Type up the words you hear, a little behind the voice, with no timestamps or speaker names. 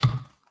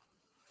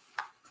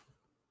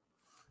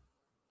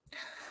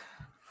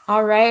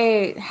All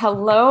right.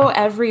 Hello,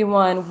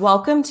 everyone.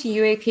 Welcome to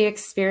UAP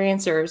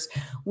Experiencers.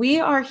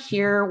 We are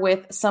here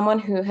with someone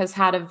who has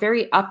had a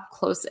very up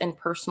close and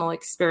personal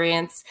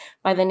experience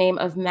by the name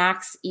of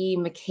Max E.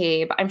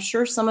 McCabe. I'm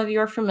sure some of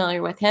you are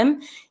familiar with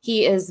him.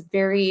 He is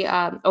very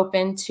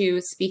open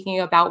to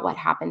speaking about what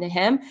happened to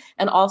him.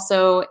 And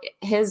also,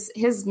 his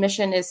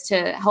mission is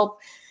to help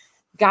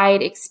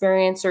guide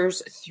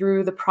experiencers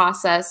through the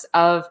process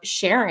of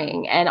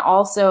sharing and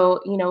also,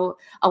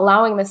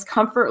 allowing this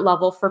comfort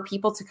level for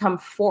people to come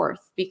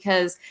forth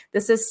because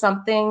this is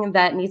something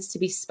that needs to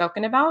be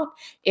spoken about.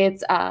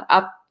 It's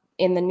up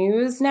in the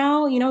news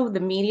now, the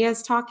media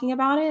is talking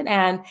about it.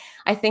 And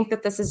I think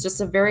that this is just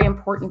a very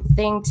important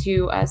thing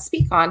to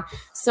speak on.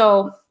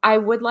 So I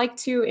would like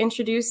to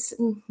introduce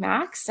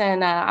Max,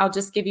 and I'll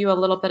just give you a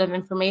little bit of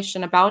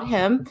information about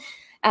him.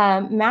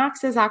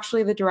 Max is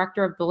actually the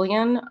director of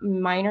Bullion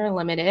Miner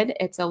Limited.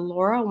 It's a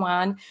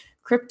LoRaWAN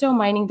crypto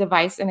mining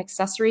device and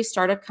accessory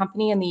startup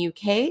company in the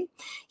UK.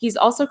 He's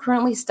also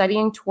currently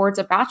studying towards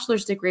a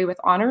bachelor's degree with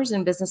honors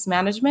in business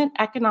management,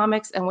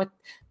 economics, and with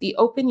the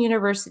Open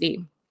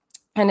University,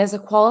 and is a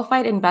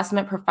qualified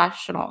investment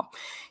professional.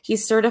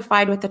 He's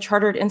certified with the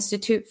Chartered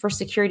Institute for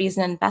Securities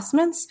and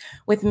Investments,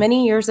 with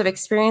many years of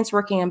experience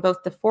working in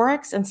both the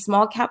Forex and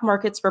small cap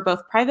markets for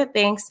both private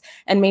banks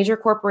and major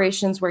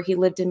corporations, where he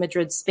lived in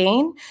Madrid,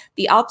 Spain,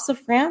 the Alps of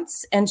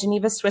France, and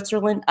Geneva,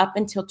 Switzerland up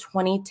until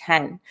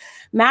 2010.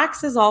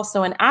 Max is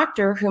also an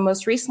actor who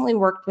most recently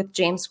worked with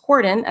James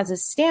Corden as a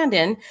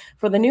stand-in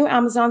for the new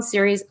Amazon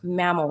series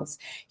Mammals.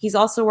 He's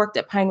also worked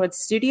at Pinewood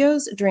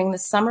Studios during the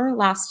summer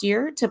last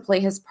year to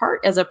play his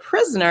part as a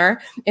prisoner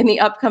in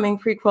the upcoming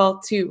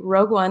prequel to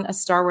Rogue One, A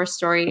Star Wars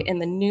Story, in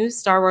the new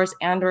Star Wars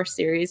Andor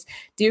series,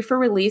 due for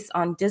release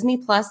on Disney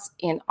Plus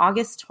in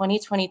August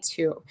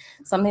 2022.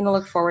 Something to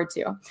look forward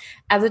to.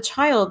 As a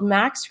child,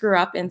 Max grew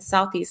up in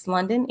Southeast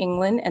London,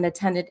 England, and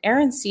attended Air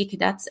and Sea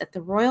Cadets at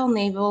the Royal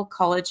Naval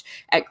College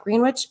at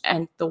Greenwich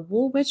and the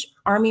Woolwich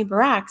Army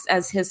Barracks,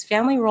 as his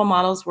family role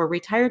models were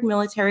retired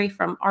military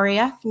from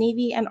RAF,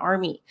 Navy, and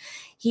Army.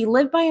 He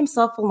lived by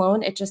himself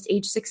alone at just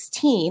age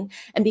 16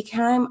 and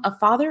became a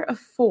father of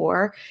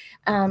four,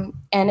 and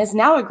is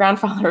now a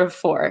grandfather of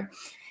four.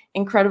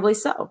 Incredibly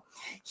so.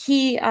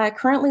 He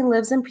currently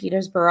lives in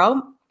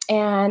Peterborough,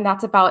 and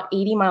that's about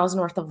 80 miles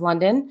north of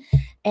London.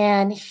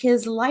 And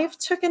his life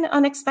took an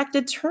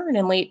unexpected turn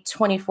in late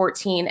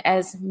 2014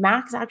 as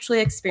Max actually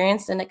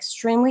experienced an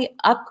extremely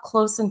up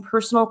close and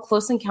personal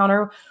close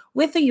encounter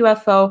with a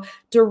UFO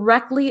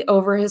directly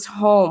over his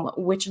home,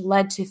 which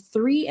led to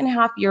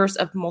 3.5 years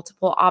of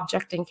multiple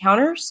object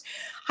encounters,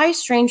 high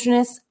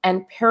strangeness,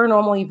 and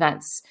paranormal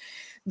events.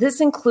 This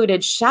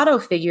included shadow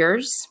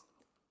figures,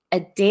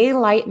 a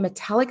daylight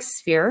metallic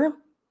sphere,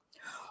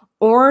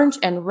 orange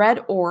and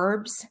red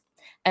orbs,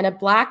 and a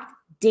black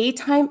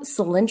daytime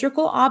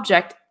cylindrical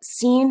object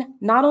seen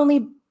not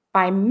only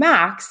by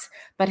Max,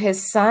 but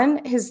his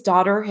son, his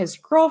daughter, his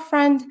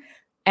girlfriend,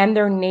 and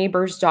their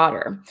neighbor's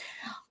daughter.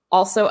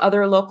 Also,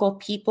 other local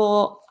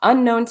people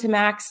unknown to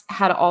Max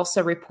had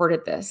also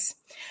reported this.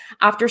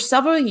 After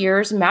several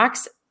years,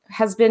 Max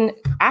has been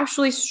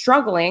actually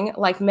struggling,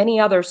 like many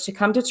others, to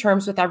come to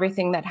terms with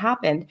everything that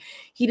happened.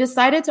 He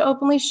decided to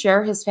openly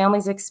share his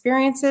family's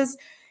experiences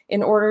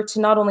in order to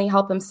not only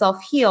help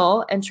himself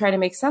heal and try to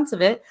make sense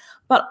of it,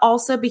 but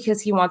also because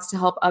he wants to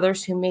help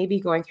others who may be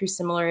going through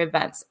similar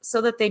events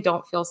so that they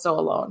don't feel so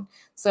alone.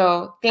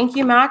 So thank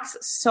you, Max,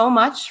 so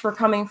much for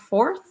coming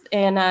forth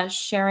and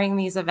sharing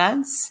these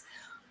events.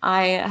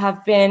 I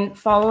have been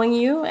following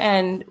you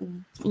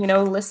and,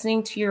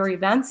 listening to your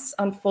events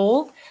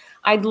unfold.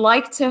 I'd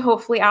like to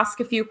hopefully ask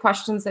a few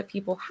questions that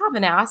people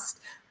haven't asked,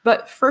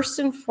 but first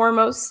and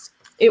foremost,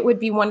 it would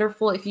be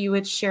wonderful if you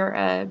would share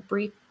a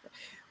brief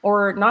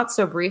or not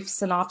so brief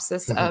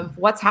synopsis of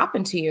what's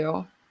happened to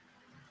you.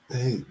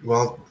 Hey,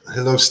 well,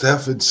 hello,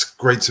 Steph. It's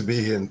great to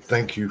be here, and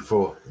thank you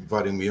for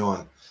inviting me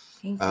on.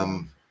 Thank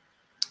you.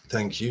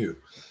 Thank you.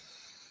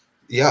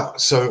 Yeah,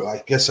 so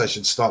I guess I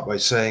should start by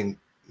saying,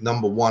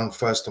 number one,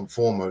 first and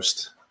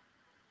foremost,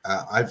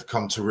 I've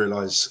come to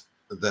realize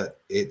that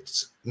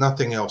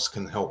nothing else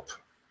can help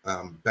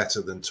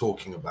better than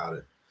talking about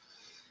it.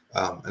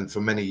 And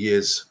for many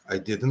years, I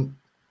didn't.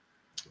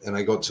 And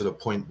I got to the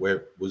point where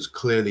it was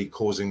clearly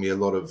causing me a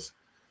lot of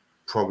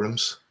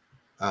problems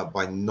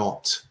by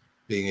not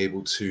being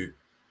able to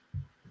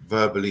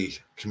verbally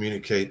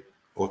communicate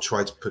or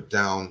try to put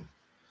down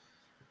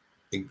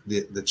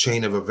the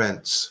chain of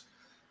events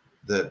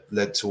that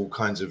led to all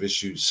kinds of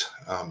issues,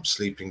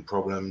 sleeping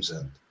problems,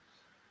 and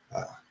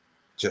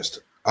just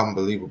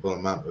unbelievable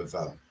amount of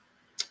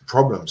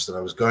problems that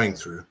I was going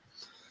through,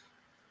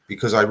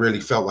 because I really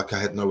felt like I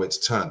had nowhere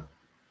to turn.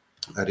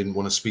 I didn't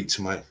want to speak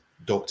to my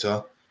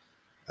doctor.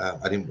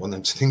 I didn't want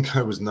them to think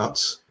I was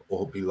nuts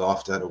or be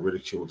laughed at or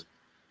ridiculed,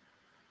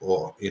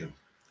 or,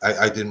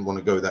 I didn't want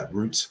to go that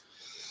route.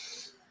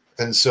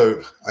 And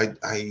so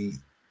I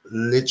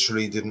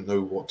literally didn't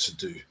know what to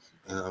do.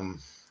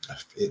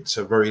 It's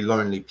a very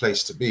lonely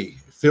place to be.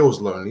 It feels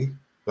lonely,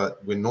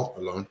 but we're not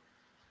alone.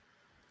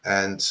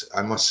 And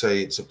I must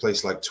say, it's a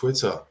place like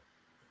Twitter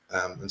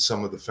and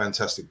some of the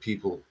fantastic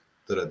people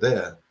that are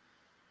there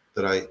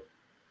that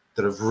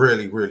have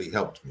really, really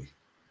helped me.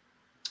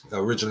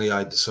 Originally,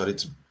 I decided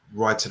to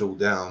write it all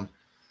down.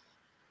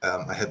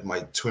 I had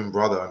my twin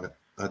brother, I'm an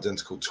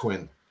identical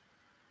twin,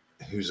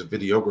 who's a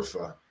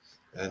videographer,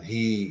 and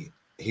he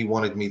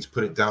wanted me to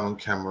put it down on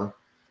camera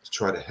to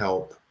try to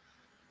help.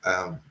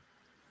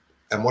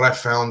 And what I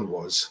found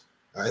was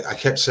I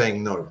kept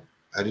saying no.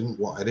 I didn't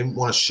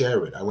want to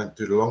share it. I went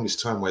through the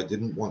longest time where I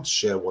didn't want to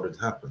share what had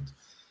happened.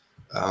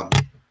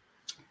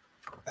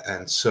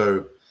 And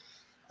so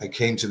I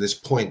came to this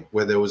point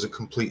where there was a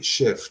complete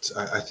shift.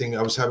 I think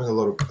I was having a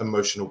lot of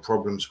emotional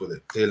problems with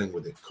it, dealing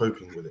with it,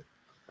 coping with it.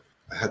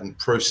 I hadn't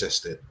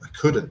processed it. I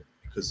couldn't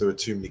because there were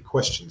too many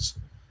questions,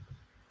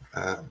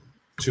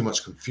 too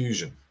much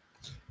confusion.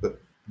 But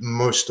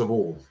most of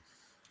all,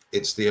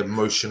 it's the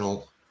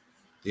emotional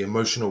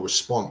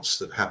response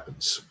that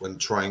happens when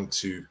trying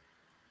to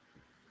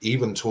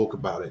even talk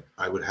about it.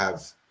 I would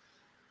have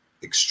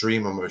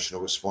extreme emotional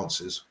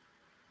responses.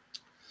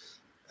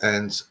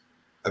 And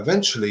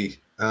eventually,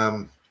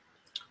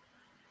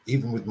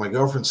 even with my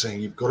girlfriend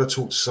saying, you've got to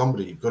talk to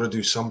somebody, you've got to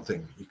do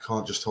something. You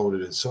can't just hold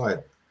it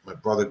inside. My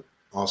brother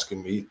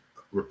asking me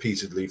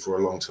repeatedly for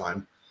a long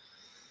time.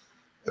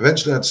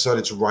 Eventually, I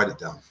decided to write it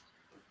down.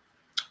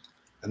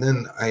 And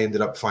then I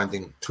ended up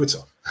finding Twitter.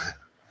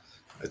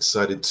 I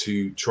decided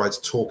to try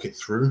to talk it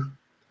through,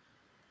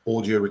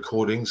 audio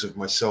recordings of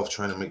myself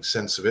trying to make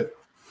sense of it.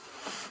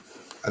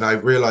 And I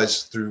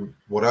realized through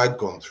what I'd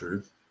gone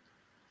through,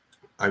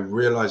 I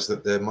realized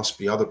that there must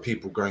be other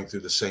people going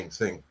through the same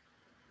thing.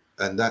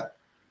 And that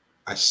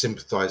I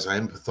sympathize, I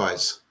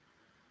empathize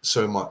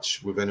so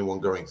much with anyone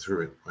going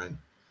through it, right?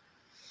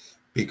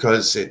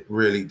 Because it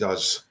really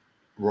does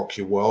rock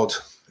your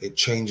world. It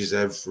changes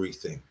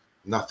everything.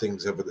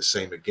 Nothing's ever the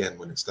same again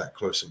when it's that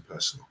close and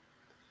personal.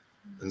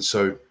 And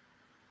so,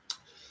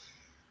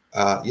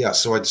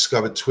 so I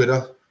discovered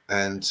Twitter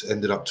and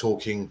ended up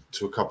talking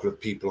to a couple of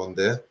people on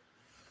there.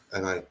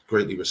 And I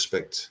greatly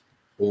respect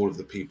all of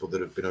the people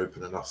that have been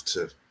open enough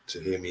to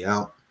hear me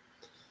out.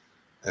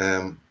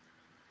 And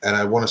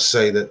I want to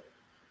say that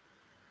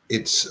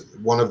it's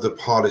one of the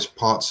hardest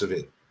parts of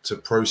it to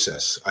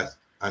process,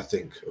 I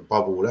think,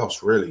 above all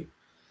else, really,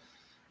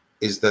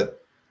 is that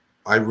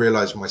I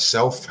realize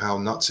myself how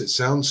nuts it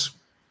sounds.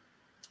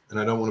 And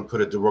I don't want to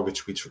put a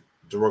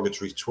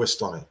derogatory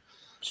twist on it.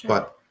 Sure.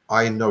 But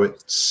I know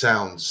it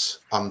sounds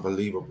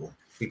unbelievable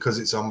because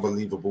it's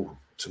unbelievable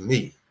to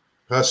me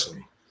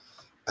personally.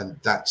 And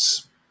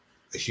that's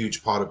a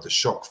huge part of the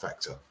shock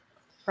factor.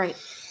 Right.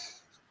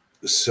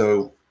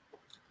 So,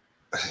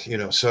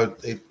 so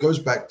it goes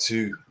back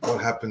to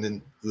what happened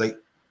in late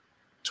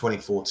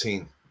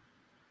 2014.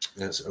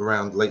 It's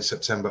around late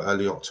September,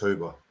 early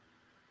October.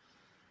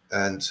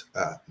 And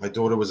my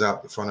daughter was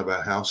out the front of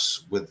our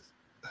house with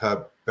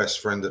her best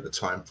friend at the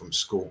time from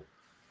school,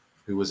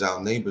 who was our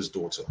neighbor's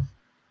daughter.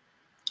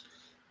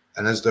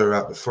 And as they were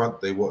out the front,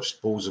 they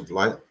watched balls of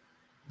light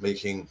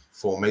making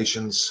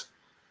formations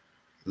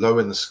low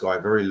in the sky,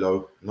 very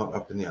low, not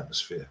up in the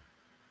atmosphere.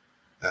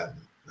 I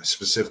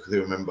specifically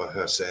remember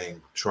her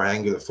saying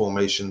triangular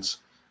formations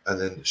and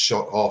then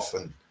shot off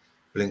and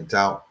blinked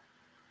out.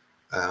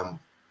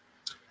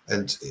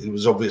 And it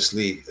was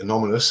obviously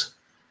anomalous.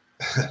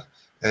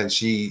 And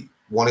she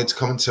wanted to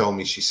come and tell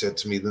me. She said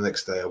to me the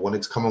next day, I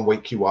wanted to come and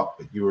wake you up,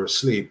 but you were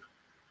asleep.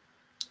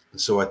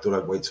 And so I thought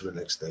I'd wait till the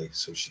next day.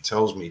 So she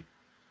tells me,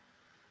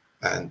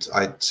 and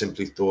I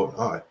simply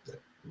thought,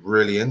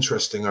 really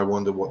interesting. I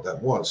wonder what that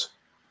was.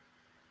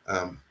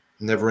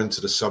 Never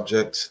into the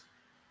subject.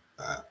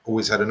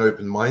 Always had an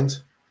open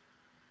mind,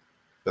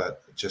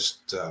 but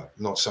just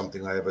not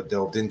something I ever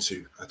delved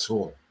into at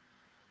all.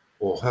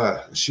 Or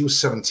her. She was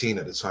 17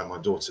 at the time, my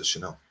daughter,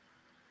 Chanel.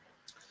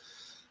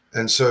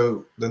 And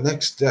so the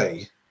next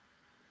day,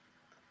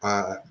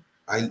 I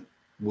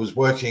was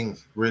working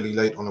really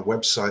late on a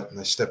website, and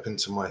I stepped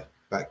into my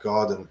back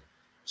garden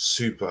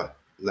super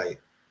late,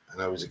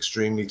 and I was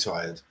extremely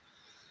tired.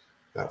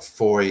 About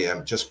 4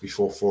 a.m., just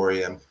before 4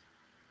 a.m.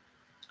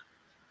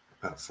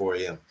 About 4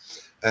 a.m.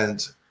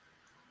 And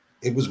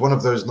it was one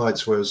of those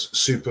nights where it was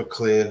super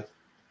clear,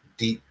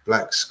 deep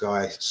black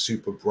sky,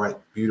 super bright,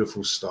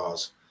 beautiful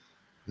stars,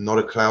 not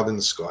a cloud in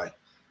the sky.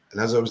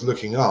 And as I was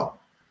looking up,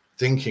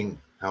 thinking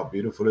how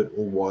beautiful it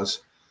all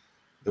was,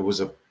 there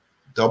was a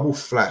double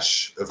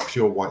flash of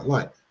pure white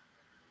light.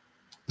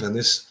 And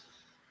this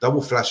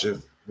double flash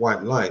of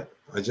white light,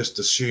 I just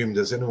assumed,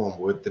 as anyone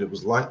would, that it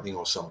was lightning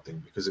or something,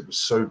 because it was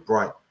so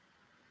bright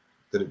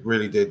that it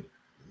really did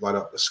light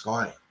up the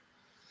sky.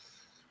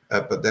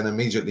 But then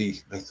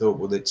immediately I thought,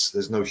 well,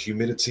 there's no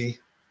humidity.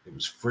 It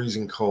was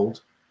freezing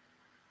cold.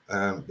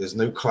 There's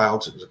no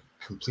clouds. It was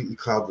a completely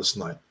cloudless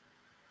night.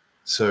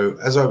 So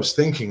as I was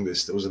thinking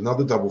this, there was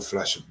another double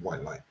flash of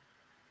white light.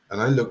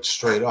 And I looked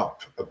straight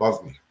up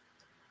above me.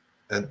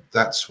 And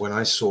that's when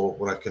I saw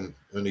what I can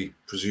only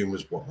presume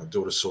was what my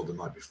daughter saw the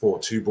night before.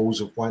 Two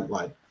balls of white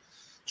light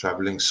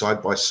traveling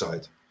side by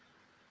side.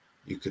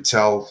 You could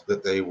tell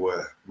that they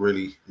were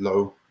really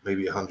low,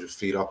 maybe 100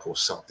 feet up or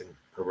something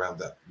around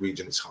that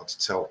region. It's hard to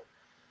tell.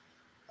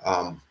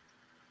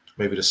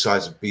 maybe the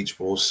size of beach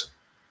balls.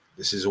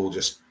 This is all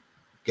just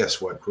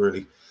guesswork,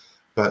 really.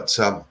 But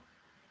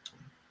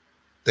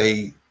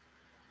they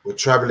were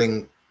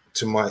traveling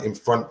in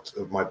front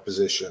of my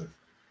position,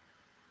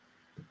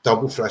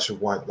 double flash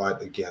of white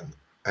light again,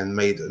 and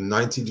made a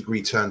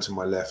 90-degree turn to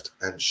my left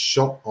and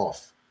shot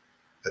off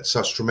at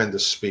such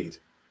tremendous speed.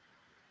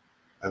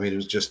 I mean, it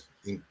was just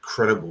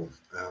incredible.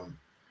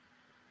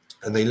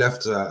 And they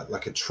left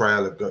like a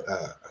trail,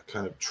 a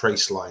kind of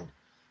trace line,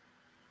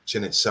 which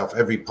in itself,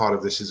 every part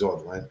of this is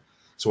odd, right?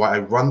 So I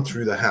run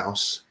through the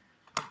house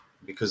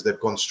because they've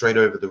gone straight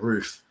over the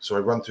roof. So I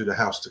run through the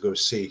house to go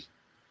see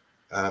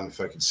if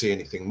I could see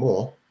anything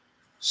more.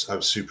 So I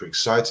was super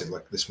excited.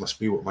 Like, this must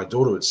be what my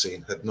daughter had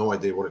seen. Had no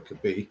idea what it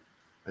could be.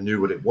 I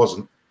knew what it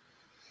wasn't.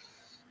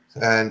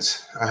 And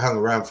I hung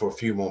around for a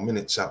few more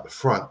minutes out the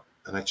front,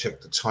 and I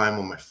checked the time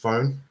on my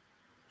phone,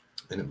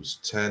 and it was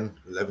 10,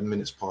 11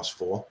 minutes past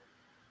 4.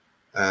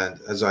 And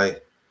as I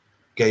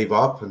gave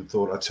up and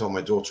thought I'd tell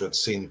my daughter I'd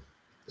seen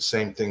the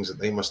same things that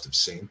they must have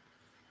seen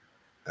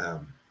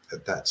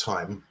at that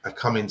time, I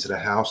come into the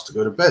house to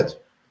go to bed.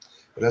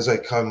 But as I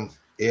come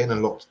in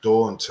and lock the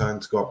door and turn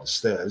to go up the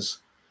stairs,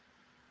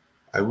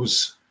 I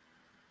was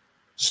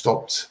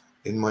stopped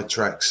in my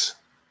tracks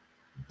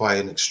by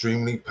an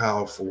extremely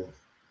powerful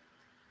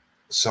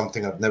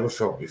something I've never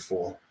felt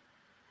before,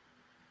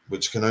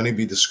 which can only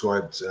be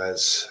described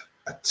as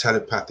a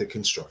telepathic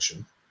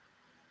instruction.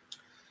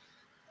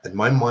 And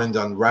my mind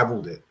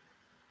unraveled it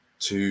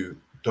to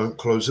don't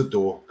close the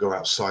door, go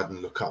outside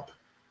and look up.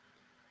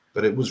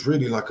 But it was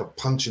really like a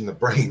punch in the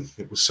brain.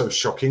 It was so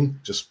shocking,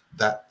 just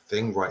that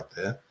thing right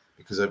there,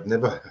 because I've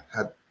never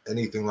had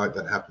anything like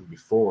that happen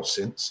before or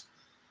since.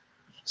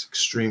 It's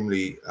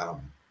extremely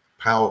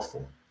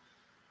powerful.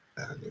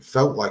 And it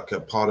felt like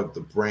a part of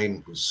the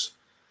brain was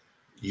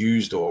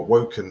used or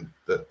awoken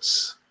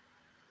that,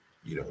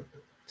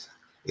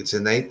 it's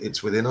innate,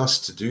 it's within us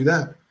to do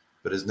that,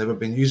 but has never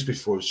been used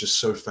before. It's just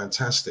so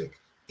fantastic.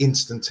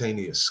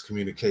 Instantaneous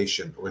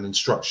communication, or an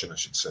instruction, I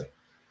should say. It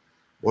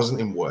wasn't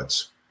in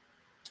words.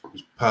 It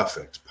was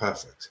perfect.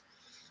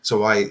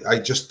 So I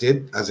just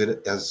did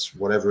as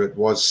whatever it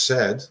was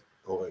said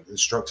or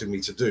instructed me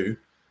to do.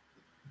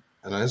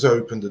 And as I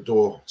opened the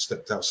door,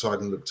 stepped outside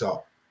and looked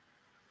up,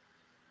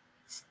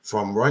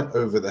 from right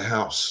over the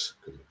house,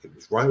 it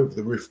was right over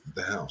the roof of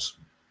the house,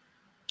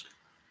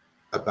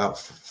 about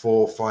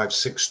 4, 5,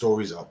 6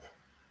 stories up,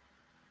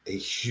 a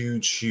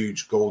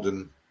huge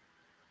golden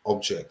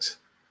object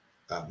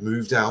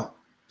moved out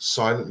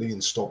silently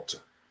and stopped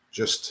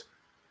just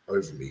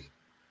over me.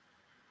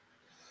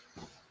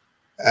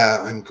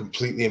 I'm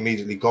completely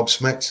immediately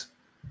gobsmacked.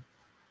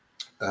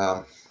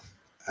 And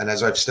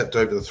as I've stepped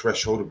over the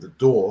threshold of the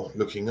door,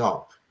 looking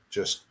up,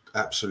 just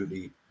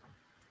absolutely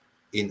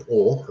in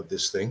awe of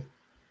this thing,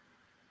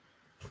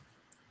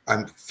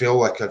 I feel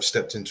like I've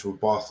stepped into a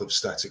bath of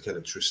static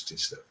electricity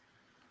still.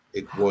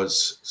 It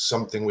was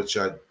something which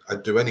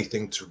I'd do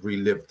anything to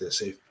relive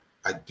this. If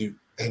I'd do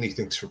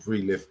anything to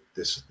relive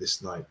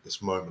this night,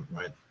 this moment,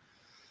 right?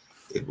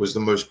 It was the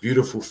most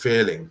beautiful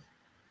feeling,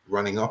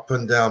 running up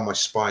and down my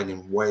spine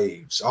in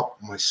waves, up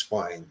my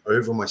spine,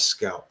 over my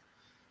scalp.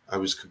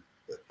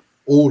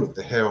 All of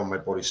the hair on my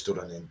body stood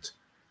on end,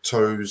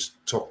 toes,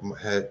 top of my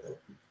head.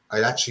 I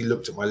actually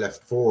looked at my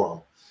left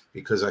forearm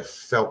because I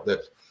felt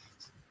that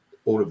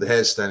all of the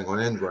hair standing on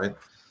end, right?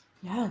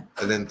 Yeah.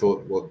 And then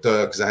thought, well,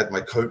 duh, because I had my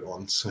coat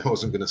on, so I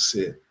wasn't going to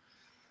see it.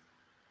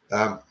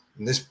 And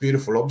this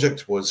beautiful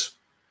object was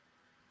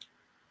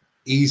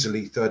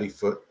easily 30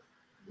 foot,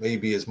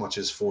 maybe as much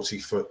as 40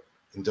 foot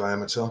in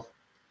diameter.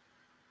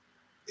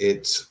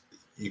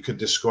 You could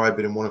describe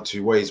it in one of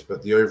two ways,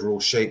 but the overall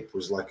shape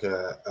was like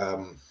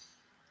a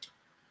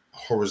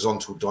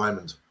horizontal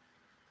diamond.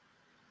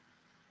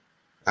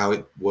 How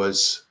it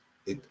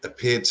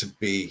appeared to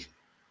be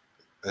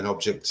an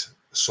object,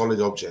 a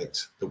solid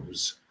object that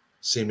was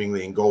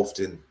seemingly engulfed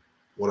in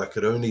what I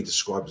could only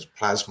describe as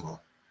plasma.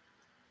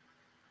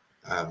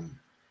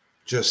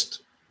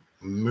 Just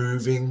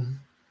moving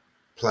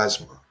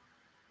plasma.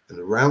 And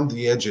around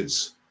the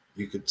edges,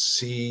 you could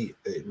see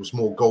it was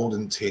more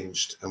golden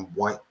tinged and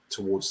white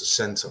towards the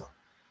center.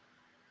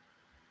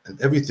 And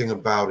everything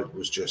about it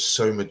was just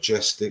so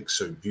majestic,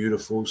 so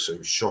beautiful,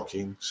 so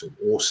shocking, so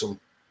awesome.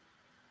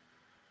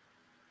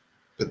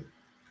 But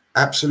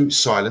absolute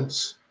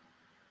silence.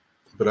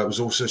 But I was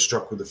also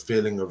struck with a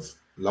feeling of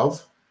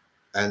love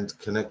and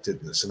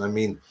connectedness. And I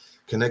mean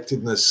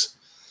connectedness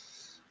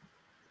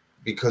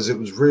because it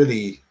was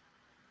really,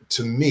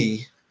 to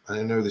me, and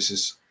I know this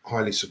is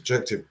highly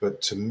subjective,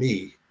 but to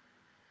me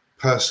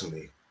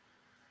personally,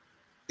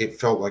 it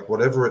felt like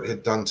whatever it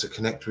had done to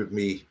connect with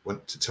me,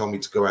 went to tell me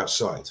to go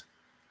outside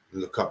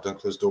and look up, don't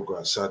close the door, go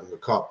outside and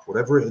look up.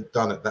 Whatever it had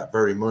done at that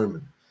very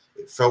moment,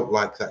 it felt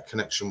like that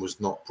connection was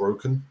not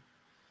broken.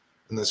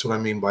 And that's what I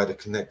mean by the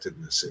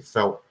connectedness. It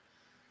felt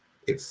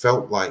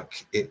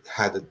like it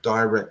had a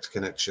direct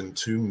connection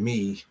to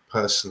me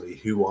personally,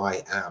 who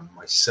I am,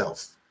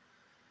 myself.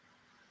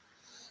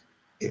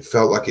 It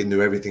felt like it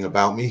knew everything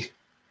about me.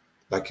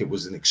 like it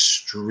was an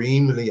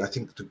extremely, I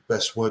think the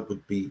best word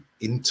would be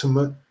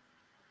intimate,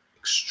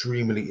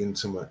 extremely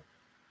intimate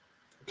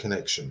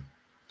connection.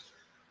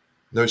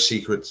 No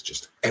secrets,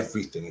 just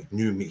everything. It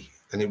knew me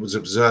and it was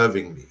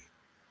observing me,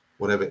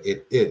 whatever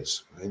it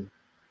is, right?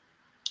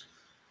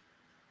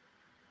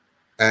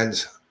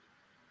 And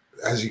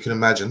as you can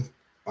imagine,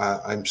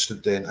 I'm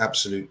stood there in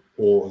absolute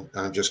awe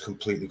and I'm just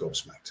completely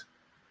gobsmacked.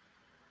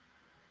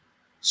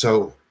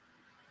 So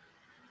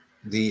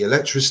the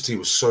electricity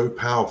was so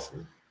powerful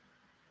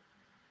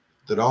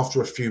that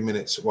after a few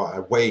minutes, well, I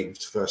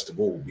waved first of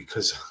all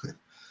because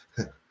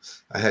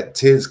I had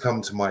tears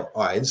come to my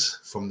eyes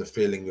from the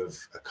feeling of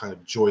a kind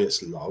of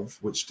joyous love,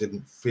 which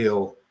didn't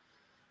feel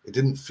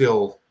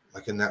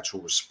like a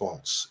natural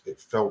response. It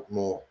felt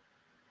more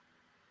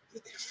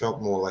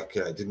like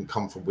it didn't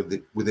come from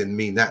within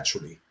me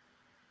naturally.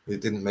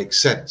 It didn't make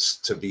sense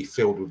to be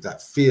filled with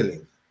that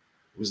feeling.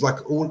 It was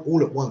like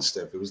all at once,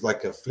 Steph. It was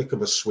like a flick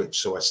of a switch.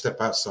 So I step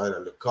outside, I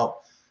look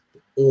up, the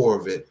awe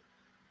of it,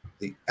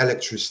 the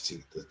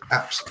electricity, the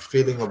absolute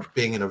feeling of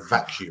being in a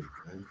vacuum.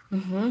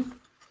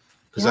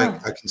 Because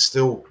I can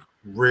still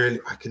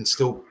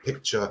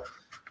picture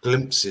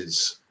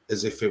glimpses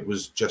as if it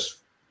was just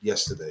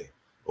yesterday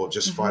or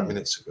just 5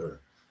 minutes ago.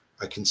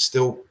 I can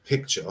still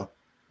picture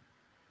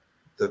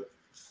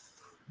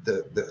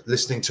the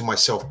listening to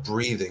myself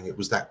breathing. It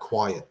was that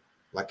quiet,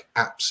 like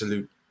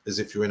absolute, as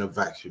if you're in a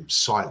vacuum,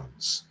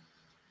 silence.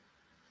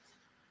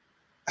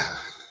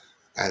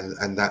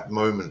 And that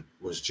moment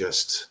was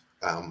just,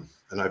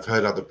 and I've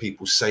heard other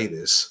people say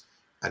this,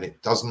 and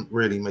it doesn't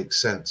really make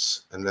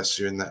sense unless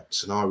you're in that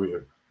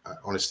scenario.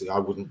 Honestly, I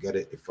wouldn't get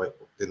it if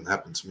it didn't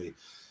happen to me.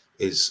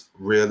 Is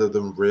realer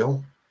than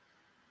real.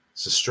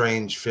 It's a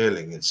strange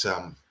feeling. It's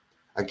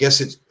I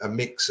guess it's a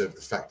mix of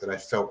the fact that I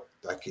felt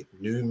like it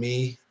knew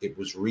me, it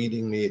was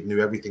reading me, it knew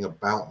everything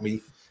about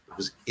me. It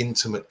was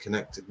intimate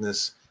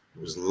connectedness,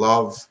 it was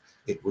love,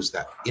 it was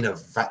that inner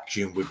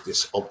vacuum with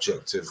this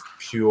object of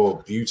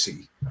pure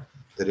beauty,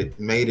 that it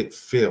made it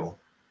feel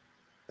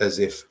as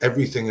if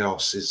nothing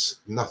else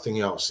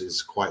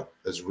is quite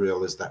as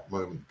real as that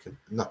moment.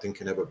 Nothing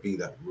can ever be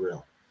that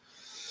real.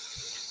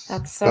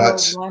 That's so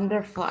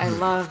wonderful. I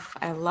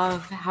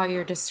love how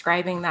you're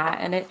describing that.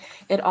 And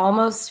it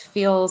almost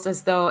feels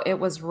as though it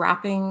was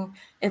wrapping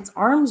its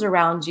arms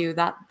around you,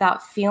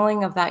 that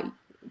feeling of that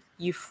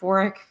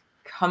euphoric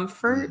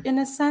comfort in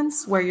a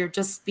sense, where you're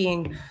just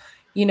being,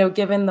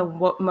 given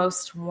the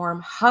most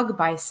warm hug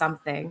by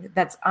something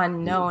that's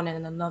unknown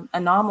and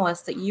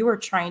anomalous that you were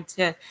trying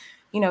to,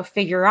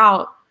 figure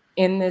out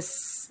in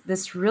this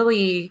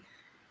really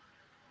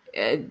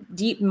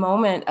deep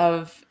moment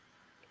of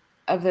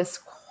this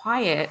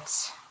quiet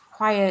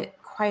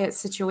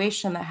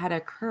situation that had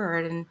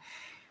occurred. And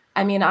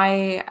I mean,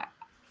 I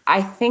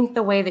think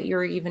the way that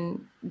you're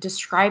even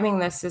describing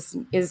this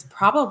is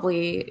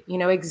probably,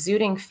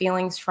 exuding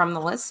feelings from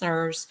the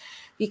listeners,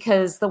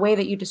 because the way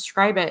that you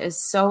describe it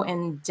is so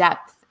in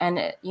depth.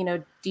 And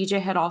DJ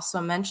had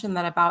also mentioned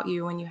that about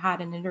you when you had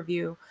an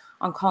interview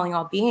on Calling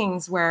All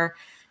Beings, where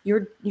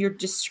your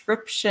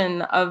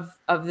description of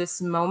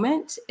this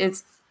moment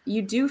is,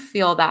 you do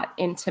feel that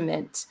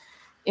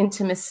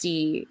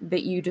intimacy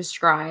that you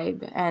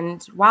describe.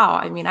 And wow,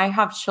 I mean, I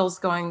have chills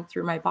going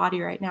through my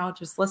body right now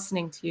just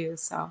listening to you.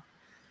 So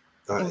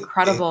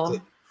incredible.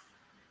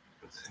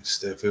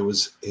 Steph, it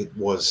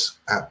was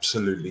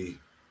absolutely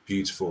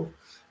beautiful.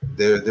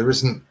 There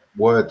isn't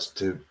words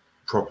to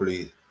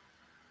properly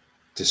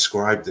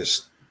describe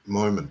this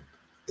moment.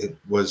 It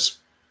was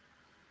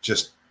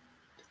just,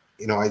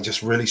 I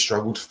just really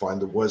struggled to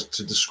find the words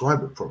to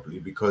describe it properly,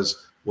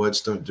 because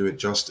words don't do it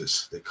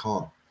justice. They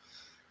can't.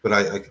 But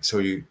I can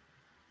tell you,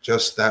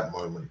 just that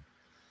moment,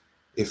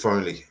 if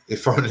only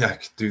I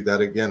could do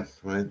that again,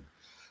 right?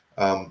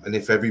 And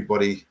if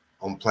everybody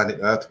on planet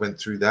Earth went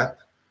through that,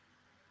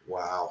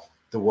 wow,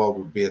 the world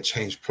would be a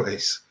changed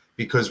place.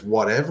 Because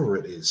whatever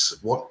it is,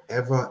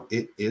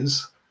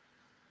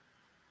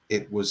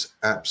 it was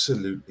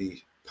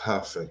absolutely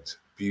perfect,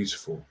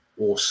 beautiful,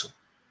 awesome.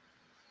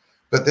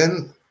 But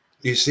then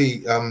you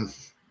see,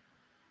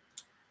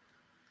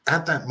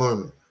 at that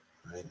moment,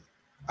 right,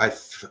 I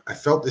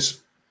felt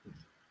this.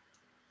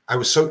 I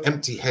was so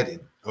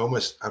empty-headed.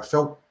 I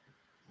felt,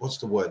 what's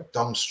the word?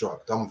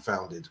 Dumbstruck,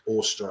 dumbfounded,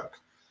 awestruck.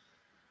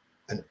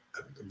 And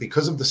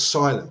because of the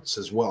silence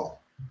as well,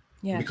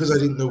 because I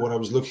didn't know what I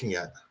was looking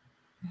at,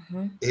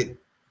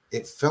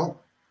 it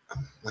felt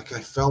like I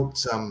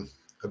felt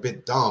a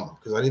bit dumb,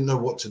 because I didn't know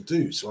what to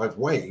do. So I've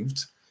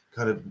waved,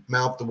 kind of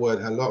mouthed the word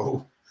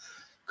hello,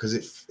 because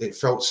it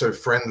felt so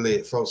friendly,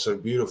 it felt so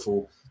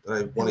beautiful that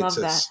I wanted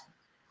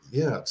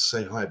to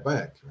say hi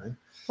back, right?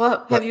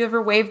 Well, have you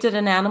ever waved at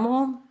an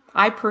animal?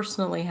 I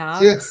personally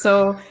have.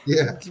 So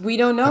we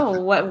don't know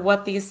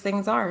what these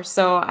things are.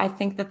 So I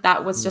think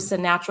that was just a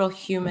natural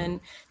human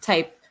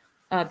type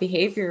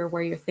behavior,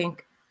 where you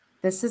think,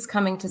 this is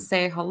coming to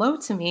say hello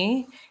to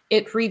me.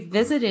 It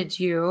revisited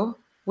you,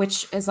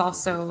 which is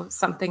also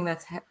something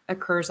that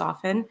occurs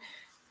often.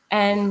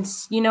 And,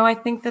 I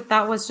think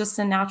that was just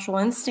a natural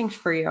instinct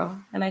for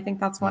you. And I think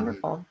that's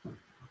wonderful.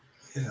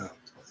 Yeah.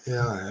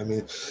 Yeah. I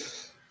mean,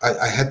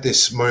 I had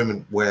this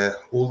moment where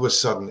all of a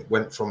sudden it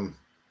went from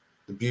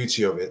the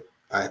beauty of it.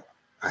 I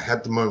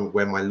had the moment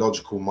where my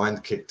logical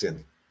mind kicked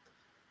in,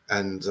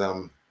 and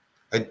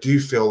I do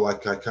feel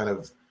like I kind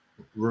of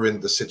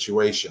ruined the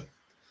situation,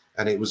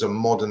 and it was a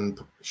modern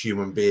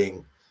human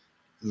being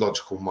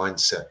logical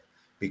mindset,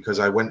 because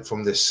I went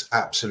from this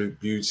absolute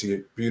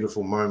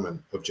beautiful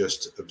moment of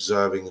just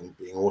observing and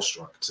being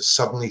awestruck to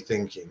suddenly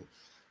thinking,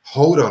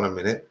 hold on a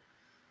minute,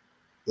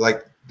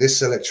 like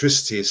this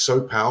electricity is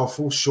so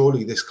powerful,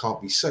 surely this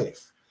can't be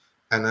safe.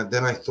 And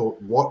then I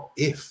thought, what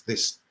if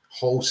this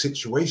whole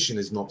situation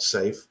is not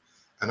safe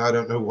and I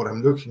don't know what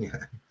I'm looking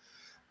at?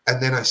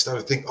 And then I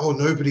started thinking, oh,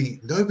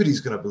 nobody's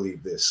going to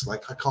believe this.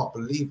 Like, I can't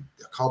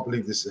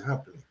believe this is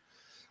happening.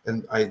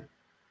 And I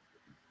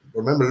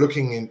remember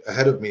looking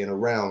ahead of me and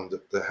around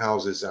at the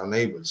houses, our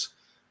neighbors,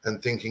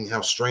 and thinking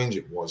how strange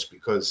it was,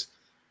 because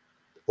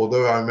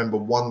although I remember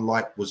one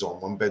light was on,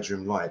 one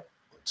bedroom light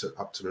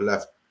up to the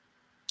left,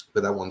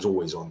 but that one's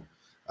always on.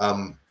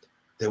 Um,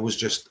 there was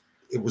just,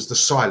 it was the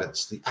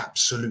silence, the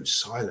absolute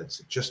silence.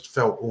 It just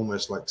felt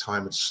almost like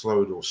time had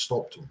slowed or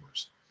stopped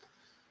almost.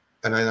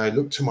 And then I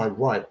looked to my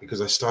right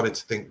because I started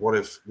to think, what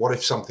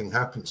if something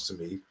happens to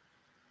me?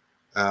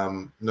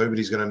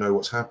 Nobody's going to know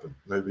what's happened.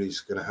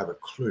 Nobody's going to have a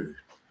clue.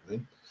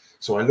 Right?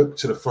 So I looked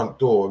to the front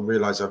door and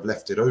realized I've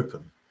left it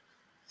open.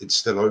 It's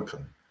still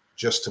open,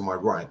 just to my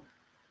right.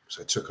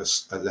 So I took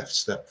a left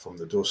step from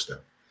the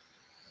doorstep.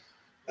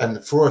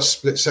 And for a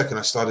split second,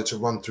 I started to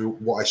run through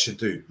what I should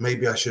do.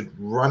 Maybe I should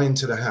run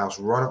into the house,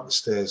 run up the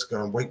stairs,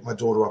 go and wake my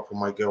daughter up or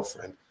my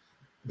girlfriend.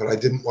 But I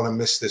didn't want to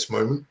miss this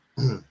moment.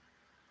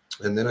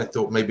 And then I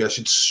thought maybe I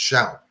should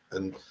shout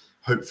and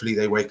hopefully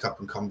they wake up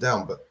and come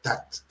down. But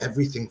that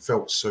everything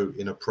felt so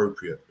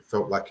inappropriate. It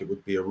felt like it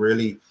would be a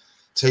really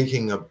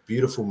taking a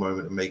beautiful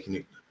moment and making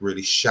it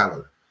really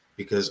shallow,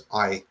 because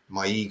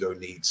my ego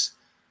needs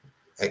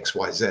X,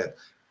 Y, Z.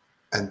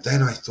 And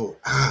then I thought,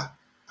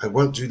 I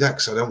won't do that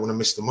because I don't want to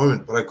miss the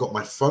moment. But I got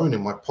my phone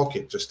in my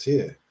pocket just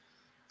here.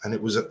 And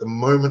it was at the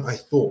moment I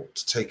thought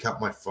to take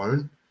out my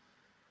phone,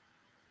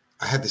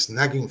 I had this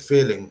nagging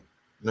feeling,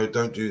 no,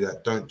 don't do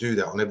that, don't do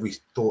that, on every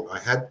thought I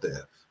had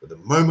there. But the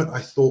moment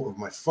I thought of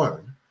my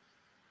phone,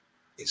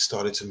 it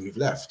started to move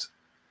left.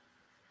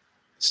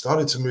 It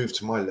started to move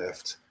to my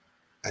left,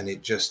 and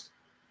it just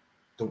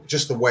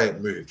the way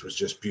it moved was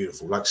just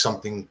beautiful, like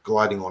something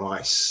gliding on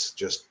ice,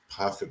 just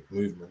perfect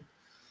movement.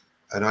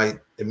 And I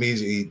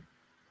immediately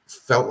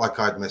felt like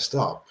I'd messed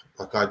up,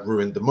 like I'd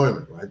ruined the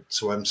moment, right?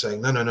 So I'm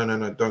saying, no,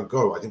 don't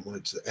go. I didn't want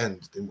it to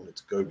end, didn't want it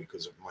to go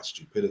because of my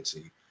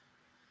stupidity.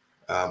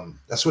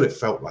 That's what it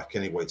felt like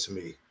anyway to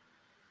me.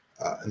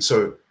 And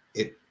so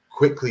it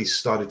quickly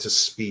started to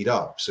speed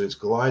up. So it's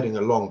gliding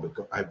along,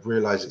 but I've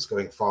realized it's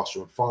going faster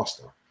and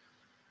faster.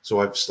 So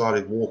I've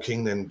started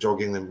walking, then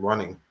jogging, then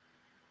running.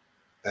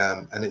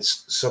 And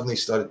it's suddenly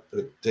started,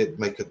 it did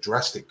make a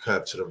drastic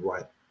curve to the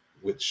right,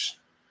 which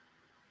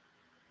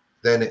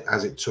then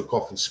as it took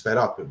off and sped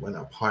up, it went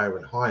up higher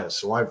and higher.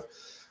 So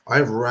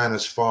I've ran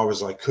as far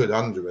as I could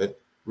under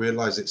it,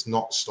 realized it's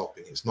not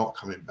stopping, it's not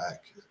coming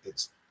back,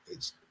 it's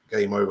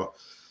game over.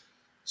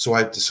 So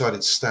I decided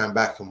to stand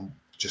back and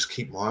just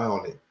keep my eye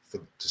on it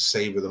to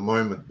savor the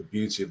moment, the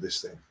beauty of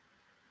this thing.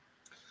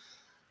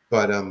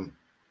 But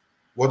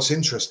what's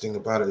interesting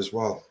about it as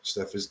well,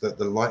 Steph, is that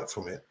the light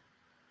from it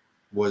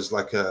was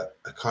like a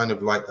kind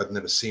of light I'd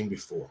never seen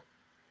before.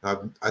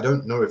 Now, I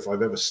don't know if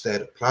I've ever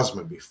stared at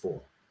plasma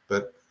before,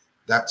 but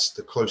that's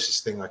the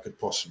closest thing I could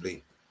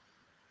possibly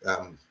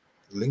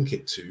link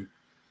it to.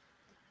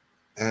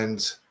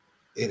 And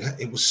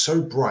it was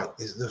so bright.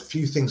 There's a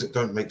few things that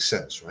don't make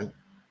sense, right?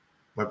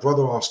 My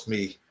brother asked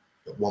me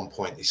at one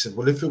point, he said,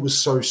 well, if it was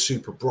so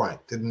super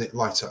bright, didn't it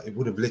light up? It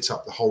would have lit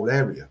up the whole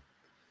area.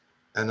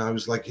 And I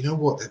was like, you know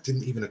what? That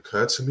didn't even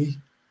occur to me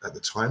at the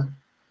time.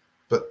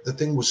 But the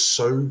thing was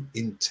so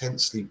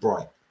intensely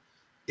bright.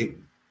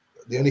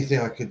 The only thing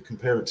I could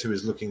compare it to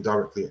is looking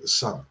directly at the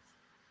sun.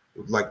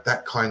 Like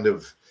that kind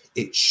of,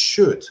 it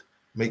should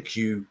make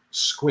you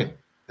squint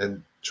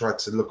and try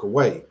to look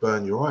away,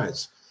 burn your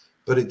eyes.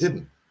 But it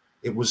didn't.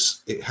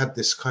 It had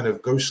this kind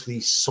of ghostly,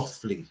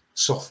 soft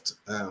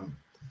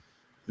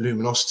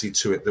luminosity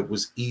to it that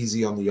was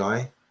easy on the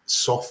eye,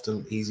 soft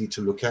and easy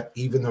to look at,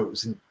 even though it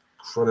was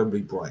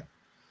incredibly bright.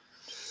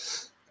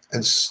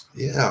 And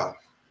yeah,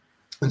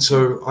 and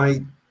so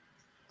I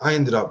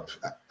ended up,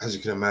 as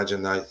you can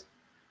imagine, a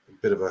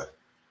bit of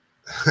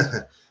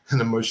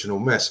an emotional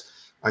mess.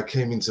 I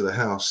came into the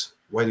house,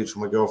 waited for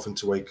my girlfriend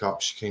to wake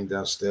up. She came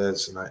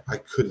downstairs, and I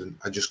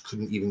just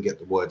couldn't even get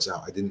the words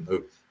out. I didn't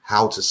know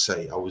how to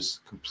say. I was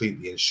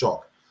completely in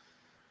shock.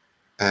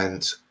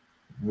 And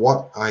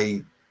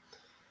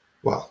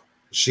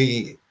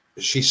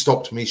she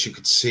stopped me. She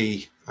could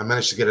see. I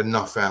managed to get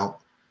enough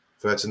out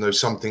for her to know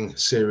something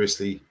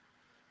seriously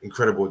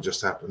incredible had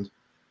just happened.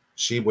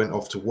 She went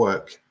off to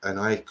work, and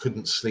I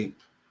couldn't sleep.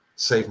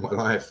 Saved my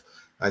life.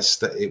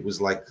 It was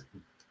like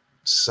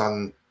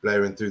sun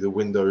blaring through the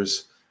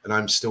windows, and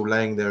I'm still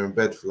laying there in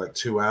bed for like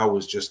 2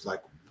 hours, just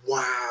like,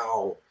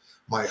 wow,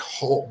 my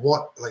whole,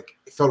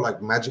 it felt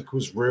like magic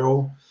was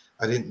real.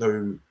 I didn't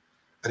know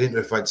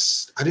if I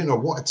didn't know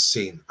what I'd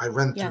seen. I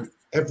ran Yes. through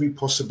every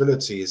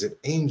possibility. Is it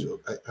angel?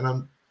 I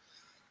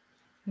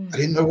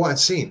didn't know Mm-hmm. what I'd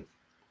seen.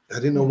 I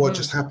didn't know what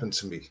Mm-hmm. just happened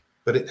to me,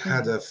 but it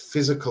had Mm-hmm. a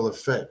physical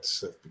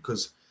effect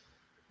because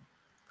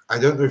I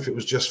don't know if it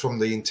was just from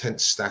the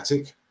intense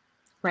static,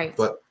 Right.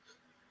 but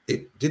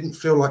it didn't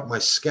feel like my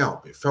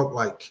scalp. It felt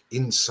like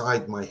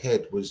inside my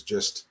head was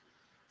just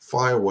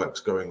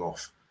fireworks going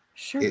off.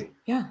 Sure. It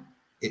Yeah.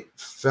 it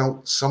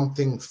felt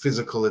something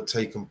physical had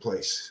taken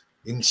place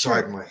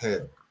inside Sure. my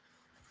head.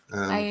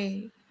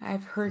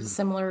 I've heard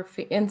similar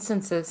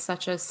instances,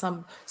 such as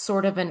some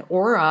sort of an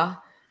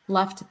aura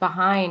left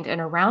behind and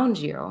around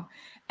you.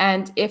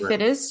 And if Right.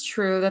 it is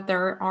true that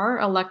there are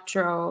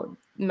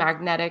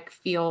electromagnetic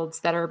fields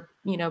that are,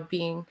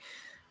 being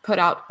put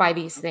out by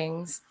these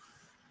things,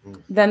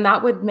 Mm, then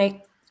that would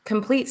make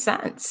complete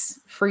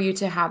sense for you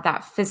to have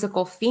that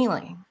physical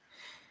feeling.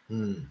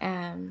 mm,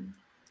 And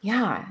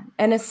yeah,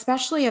 and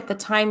especially at the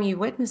time you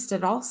witnessed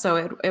it,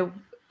 also,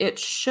 it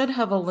should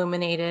have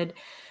illuminated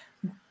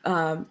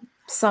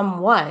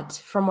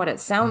somewhat from what it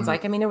sounds mm,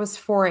 like. I mean, it was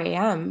 4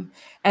 a.m.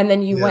 And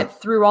then you yeah. went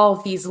through all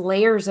of these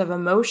layers of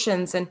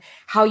emotions and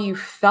how you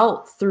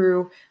felt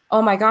through,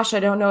 oh my gosh, I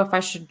don't know if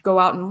I should go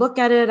out and look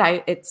at it.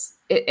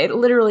 It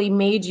literally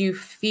made you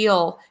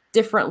feel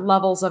different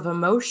levels of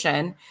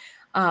emotion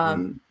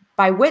Mm,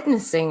 by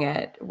witnessing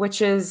it,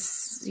 which is,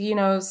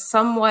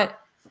 somewhat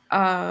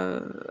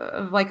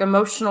like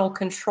emotional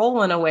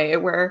control in a way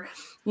where,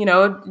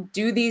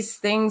 do these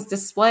things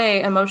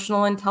display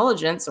emotional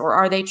intelligence, or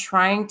are they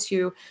trying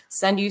to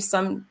send you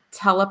some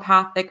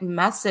telepathic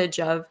message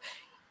of,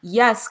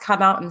 yes,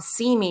 come out and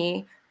see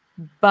me,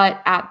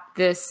 but at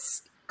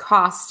this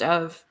cost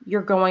of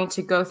you're going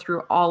to go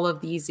through all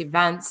of these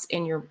events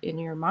in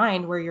your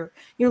mind where you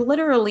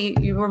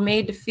were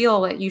made to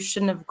feel that you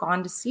shouldn't have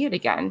gone to see it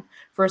again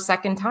for a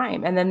second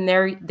time, and then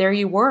there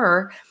you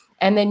were,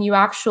 and then you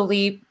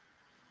actually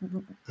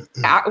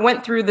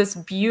went through this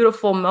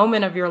beautiful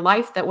moment of your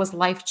life that was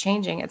life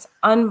changing. It's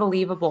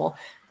unbelievable.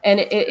 And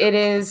it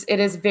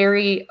is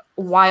very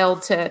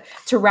wild to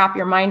wrap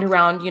your mind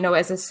around,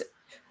 as a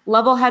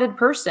level-headed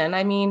person.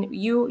 I mean,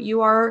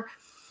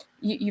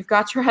 you've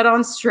got your head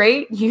on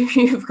straight.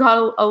 You've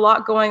got a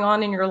lot going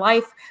on in your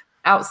life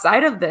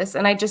outside of this.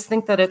 And I just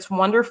think that it's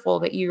wonderful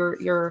that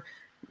you're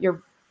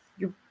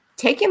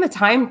taking the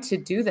time to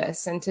do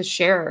this and to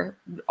share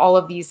all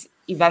of these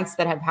events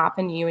that have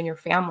happened to you and your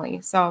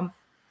family. So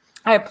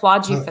I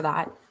applaud you uh, for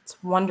that. It's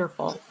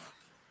wonderful.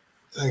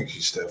 Thank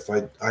you, Steph.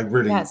 I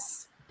really,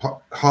 Yes.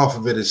 half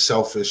of it is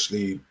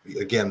selfishly,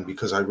 again,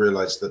 because I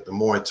realized that the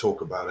more I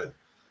talk about it,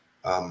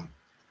 um,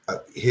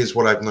 here's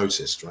what I've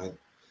noticed, right?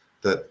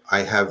 That I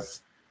have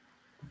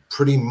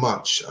pretty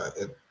much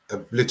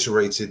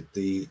obliterated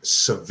the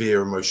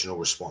severe emotional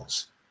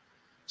response.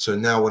 So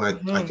now when I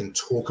Hmm. can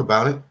talk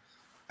about it,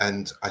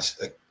 and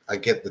I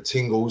get the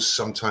tingles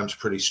sometimes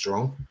pretty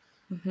strong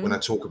when I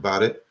Hmm. talk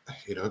about it,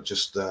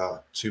 just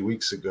 2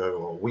 weeks ago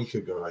or a week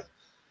ago,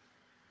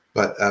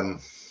 but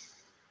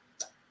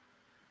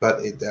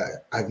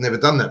I've never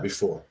done that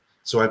before.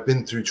 So I've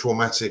been through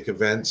traumatic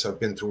events. I've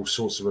been through all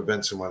sorts of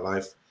events in my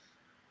life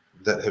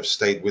that have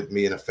stayed with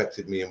me and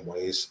affected me in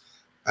ways.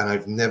 And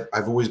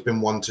I've always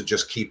been one to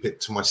just keep it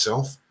to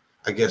myself.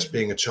 I guess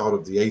being a child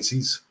of the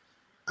 80s,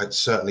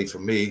 certainly for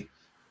me,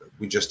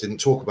 we just didn't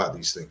talk about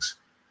these things.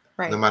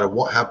 No Right. matter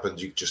what happened,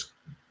 you just,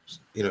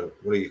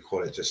 what do you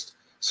call it? Just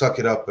suck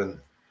it up and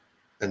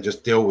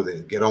just deal with it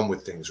and get on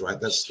with things, right?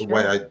 That's the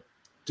way Sure. I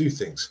do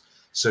things.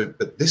 So,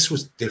 but this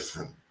was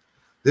different.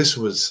 This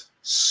was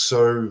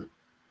so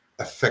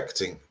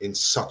affecting in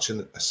such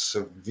a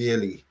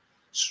severely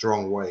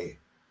strong way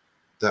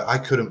that I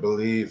couldn't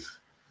believe,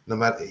 no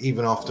matter,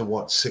 even after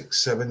what, 6,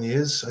 7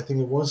 years, I think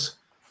it was,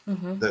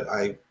 Hmm. that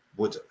I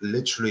would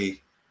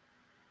literally,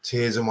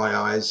 tears in my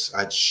eyes,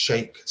 I'd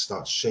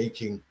start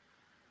shaking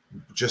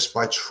just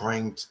by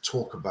trying to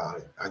talk about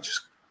it. I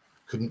just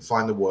couldn't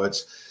find the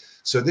words.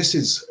 So this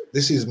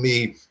is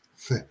me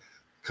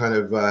kind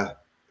of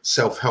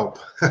self-help,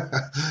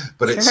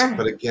 but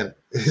Sure. again,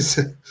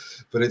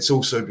 it's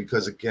also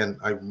because, again,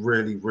 I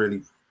really,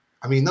 really,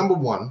 I mean, number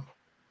one,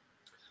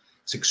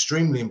 it's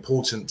extremely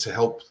important to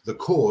help the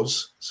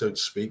cause, so to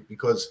speak,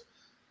 because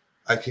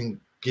I can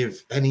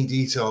give any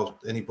detail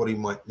anybody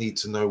might need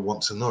to know,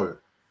 want to know.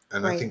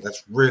 And I think Right.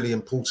 that's really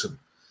important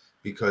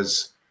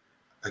because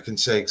I can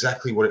say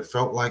exactly what it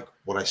felt like,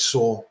 what I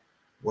saw,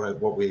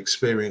 what we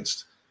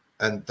experienced,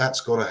 and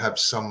that's got to have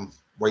some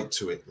weight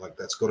to it. Like,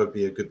 that's got to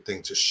be a good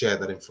thing to share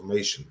that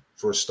information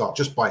for a start,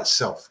 just by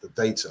itself, the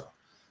data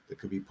that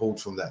could be pulled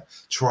from that.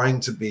 Trying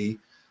to be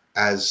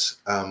as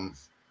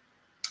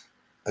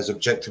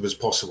objective as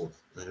possible.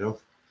 I can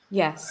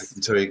Yes.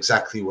 tell you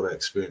exactly what I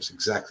experienced,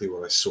 exactly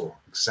what I saw,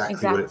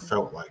 exactly what it Exactly.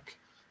 felt like.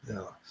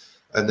 Yeah.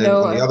 And then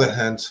No. on the other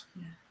hand,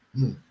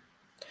 hmm,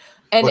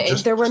 And but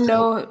just there were just to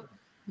help.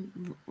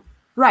 no.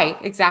 Right.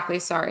 Exactly.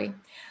 Sorry.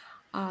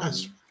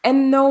 That's Um,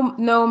 And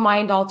no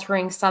mind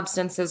altering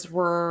substances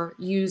were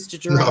used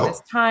during this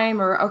No,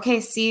 time, or okay,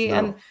 see,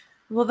 and no.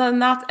 well then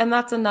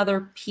that's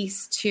another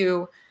piece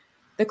to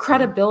the Mm,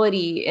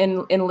 credibility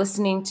in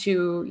listening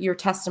to your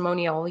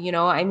testimonial.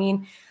 I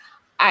mean,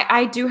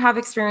 I do have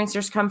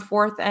experiencers come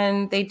forth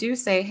and they do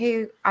say,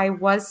 hey, I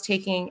was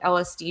taking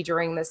LSD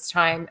during this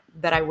time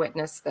that I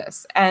witnessed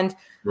this. And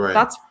right.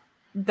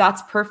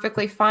 that's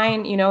perfectly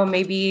fine.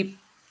 Maybe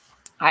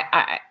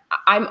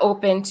I'm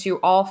open to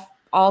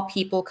all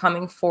people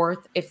coming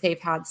forth if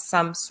they've had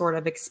some sort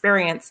of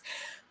experience.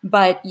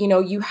 But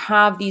you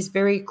have these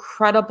very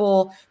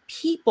credible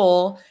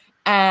people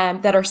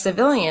that are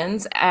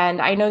civilians,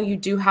 and I know you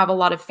do have a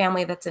lot of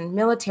family that's in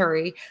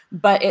military,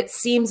 but it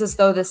seems as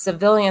though the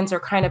civilians are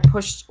kind of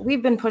pushed.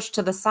 We've been pushed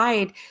to the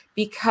side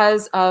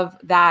because of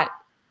that.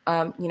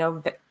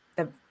 The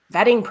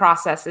vetting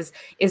process is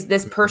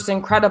this Mhm.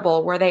 person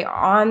credible? Were they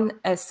on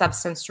a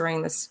substance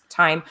during this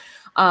time?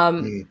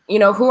 Mm,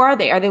 Who are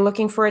they? Are they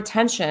looking for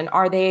attention?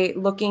 Are they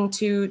looking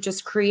to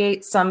just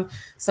create some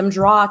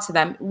draw to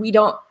them? We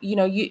don't,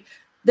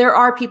 there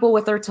are people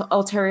with their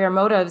ulterior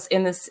motives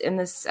in this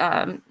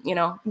and,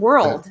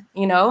 world,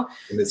 and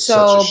it's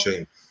such a so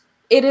shame.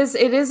 it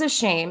is a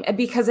shame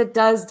because it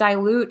does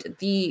dilute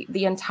the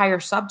entire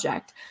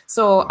subject.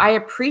 So Mm, I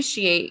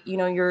appreciate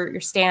your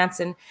stance,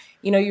 and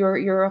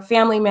you're a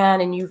family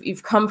man, and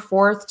you've come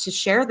forth to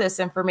share this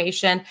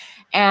information.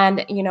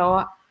 And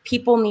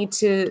people need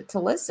to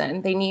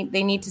listen. They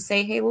need to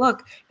say, hey,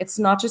 look, it's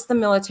not just the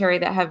military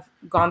that have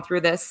gone through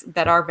this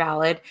that are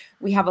valid.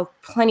 We have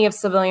plenty of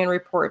civilian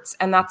reports,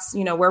 and that's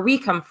where we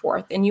come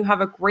forth. And you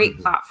have a great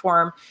mhm.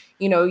 platform.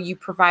 You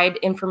provide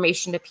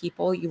information to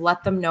people, you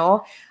let them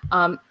know,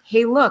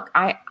 hey, look,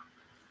 I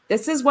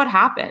this is what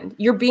happened.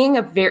 You're being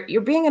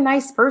a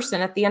nice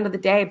person at the end of the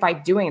day by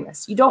doing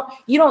this. You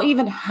don't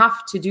even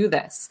have to do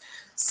this.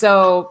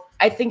 So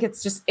I think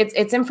it's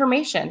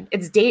information.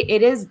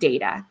 It is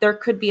data. There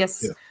could be a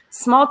Yeah,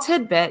 small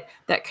tidbit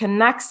that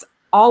connects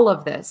all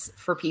of this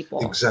for people.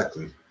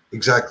 exactly.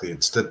 Exactly.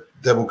 It's the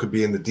devil could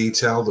be in the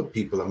detail that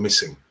people are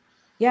missing.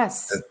 Uh,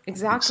 Yes,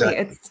 exactly.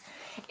 exactly.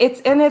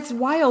 It's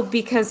wild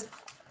because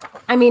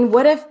I mean,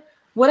 what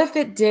if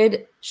it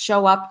did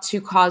show up to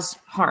cause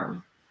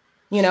harm?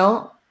 You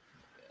know,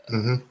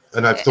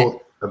 And I've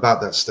thought about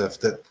that stuff.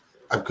 That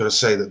I've got to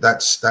say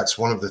that's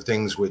one of the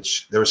things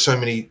which there are so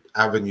many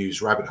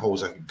avenues, rabbit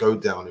holes I could go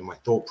down in my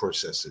thought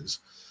processes.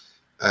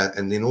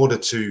 And in order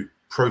to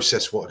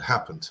process what had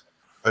happened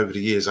over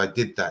the years, I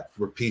did that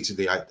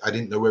repeatedly. I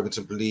didn't know whether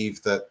to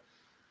believe that,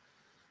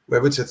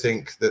 whether to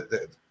think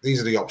that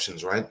these are the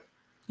options, right?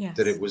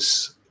 That it yes.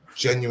 was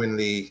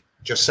genuinely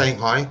just saying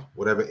hi,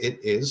 whatever it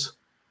is,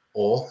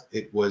 or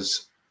it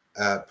was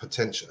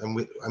potential.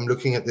 And I'm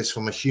looking at this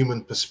from a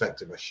human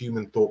perspective, a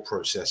human thought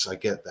process. I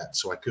get that.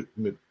 So I could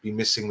be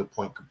missing the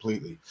point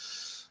completely.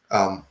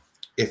 Um,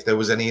 if there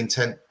was any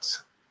intent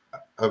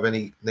of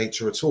any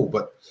nature at all.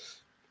 But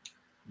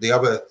the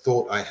other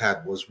thought I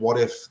had was, what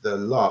if the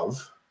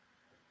love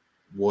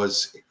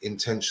was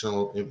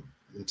intentional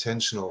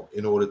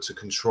in order to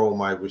control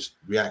my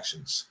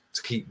reactions,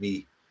 to keep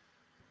me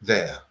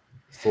there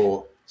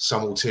for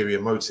some ulterior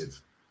motive.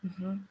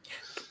 Mhm.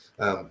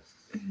 Um,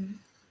 Mhm.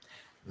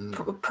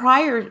 mm,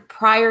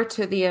 Prior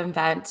to the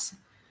event,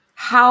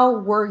 how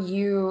were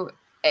you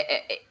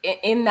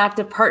in that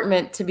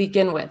department to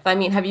begin with? I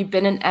mean, have you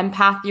been an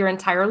empath your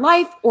entire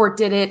life, or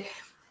did it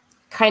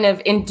kind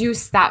of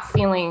induce that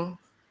feeling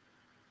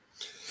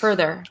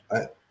further?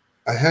 I,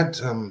 I have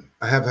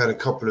had a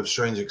couple of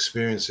strange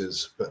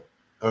experiences, but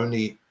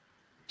only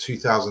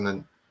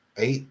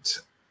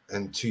 2008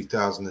 and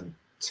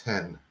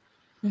 2010.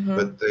 Hmm.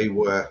 But they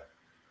were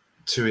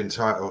two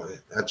entire, or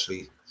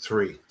actually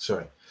three,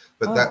 sorry.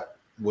 But Oh. that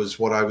was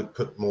what I would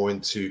put more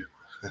into.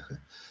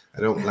 I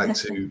don't like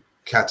to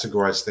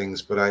categorize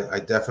things, but I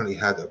definitely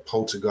had a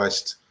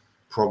poltergeist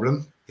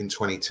problem in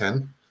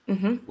 2010,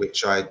 Hmm.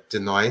 which I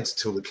denied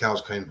till the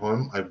cows came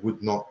home. I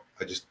would not,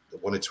 I just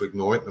wanted to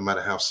ignore it no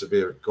matter how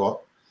severe it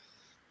got.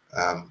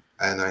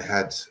 And I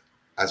had,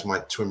 as my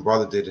twin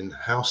brother did in the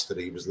house that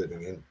he was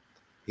living in,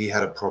 he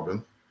had a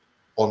problem,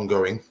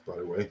 ongoing, by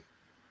the way,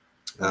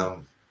 Oh.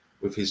 um,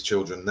 with his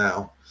children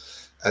now.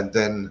 And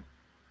then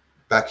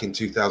back in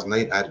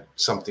 2008, I had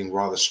something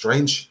rather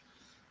strange.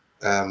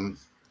 Um,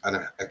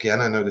 and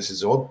again, I know this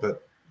is odd,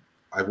 but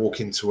I walk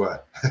into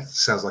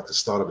sounds like the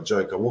start of a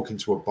joke. I walk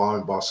into a bar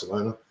in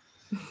Barcelona,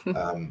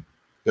 um,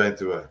 going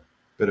through a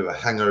bit of a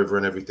hangover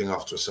and everything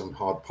after some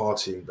hard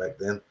partying back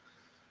then.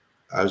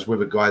 I was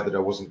with a guy that I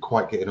wasn't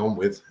quite getting on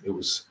with.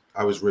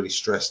 I was really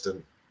stressed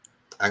and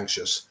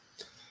anxious.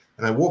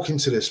 And I walk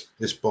into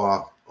this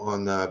bar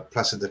on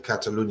Plaza de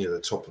Catalunya, the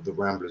top of the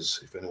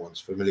Ramblers, if anyone's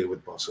familiar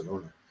with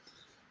Barcelona.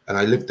 And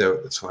I lived there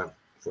at the time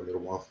for a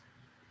little while.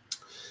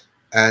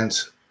 And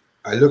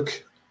I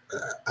look,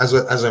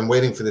 as I'm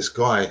waiting for this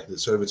guy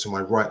that's over to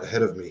my right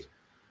ahead of me,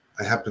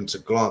 I happen to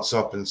glance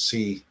up and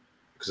see,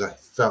 because I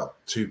felt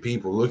two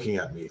people looking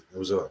at me. There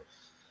was a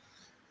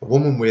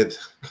woman with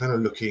kind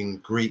of looking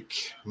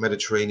Greek,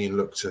 Mediterranean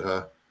look to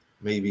her,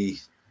 maybe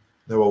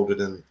no older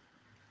than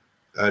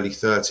early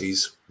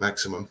 30s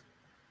maximum,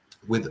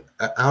 with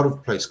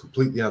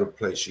completely out of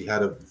place. She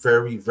had a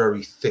very,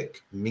 very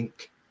thick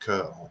mink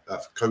coat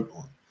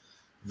on,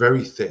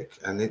 very thick,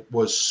 and it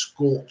was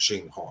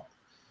scorching hot.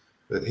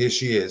 But here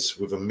she is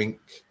with a mink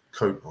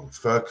coat on,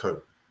 fur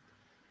coat.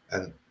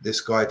 And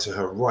this guy to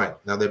her right.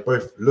 Now they're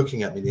both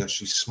looking at me. Now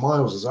she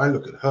smiles as I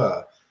look at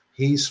her.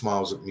 He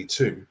smiles at me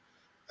too.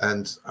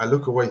 And I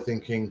look away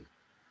thinking,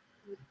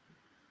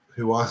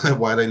 who are they?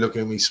 Why are they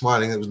looking at me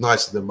smiling? It was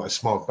nice of them, but I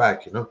smiled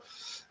back, you know.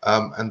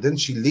 And then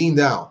she leaned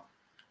out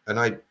and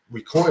I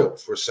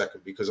recoiled for a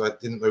second because I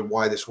didn't know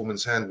why this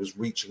woman's hand was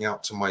reaching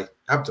out to my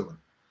abdomen.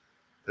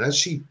 And as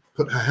she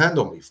put her hand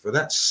on me for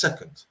that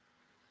second,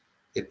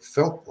 it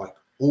felt like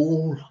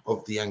all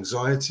of the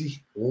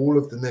anxiety, all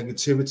of the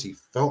negativity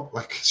felt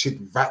like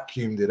she'd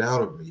vacuumed it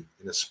out of me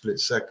in a split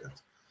second.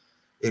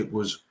 It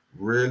was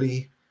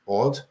really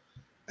odd.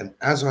 And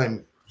as I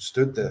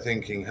stood there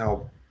thinking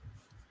how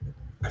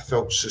I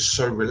felt just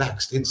so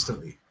relaxed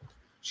instantly,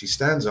 she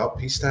stands up,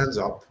 he stands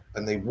up,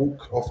 and they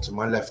walk off to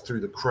my left through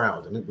the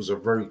crowd. And it was a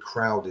very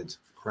crowded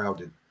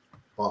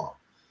bar.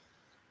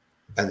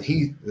 And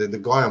the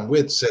guy I'm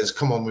with says,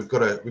 "Come on, we've got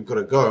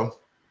to go."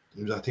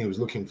 I think he was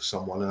looking for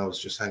someone, and I was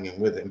just hanging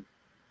with him.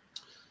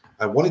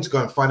 I wanted to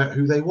go and find out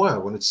who they were. I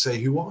wanted to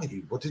say, "Who are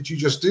you? What did you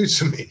just do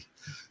to me?"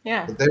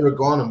 Yeah. But they were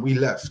gone, and we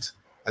left,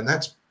 and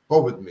that's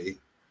bothered me.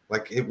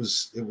 Like that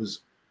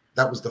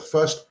was the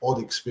first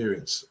odd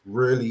experience,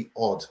 really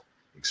odd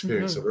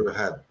experience I've ever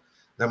had.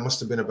 That must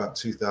have been about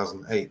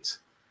 2008,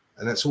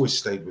 and that's always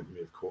stayed with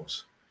me, of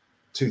course.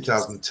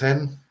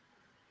 2010,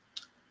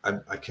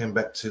 I came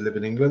back to live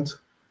in England.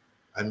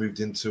 I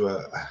moved into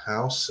a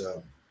house.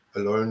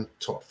 Alone,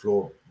 top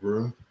floor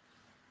room,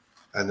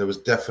 and there was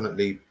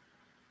definitely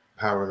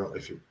paranormal.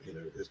 If you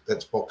know,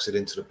 let's box it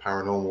into the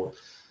paranormal.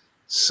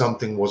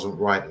 Something wasn't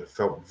right. It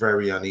felt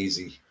very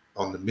uneasy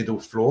on the middle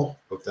floor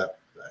of that.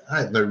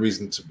 I had no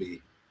reason to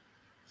be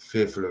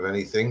fearful of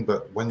anything,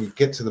 but when you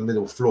get to the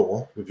middle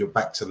floor with your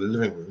back to the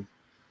living room,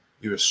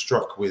 you are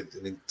struck with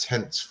an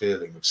intense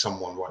feeling of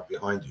someone right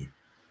behind you.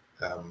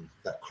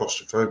 That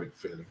claustrophobic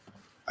feeling.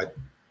 I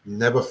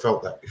never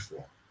felt that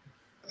before,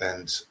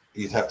 and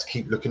you'd have to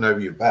keep looking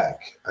over your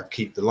back. I'd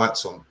keep the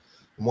lights on.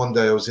 And one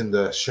day I was in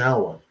the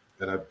shower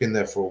and I'd been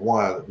there for a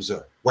while. It was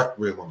a wet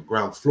room on the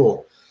ground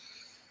floor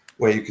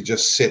where you could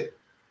just sit.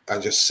 I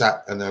just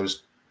sat and I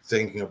was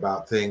thinking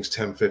about things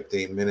 10,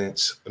 15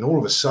 minutes. And all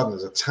of a sudden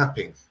there's a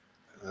tapping,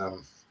 a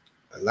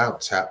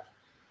loud tap.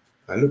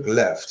 I look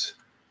left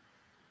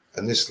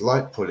and this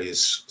light pulley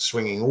is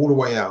swinging all the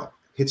way out,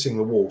 hitting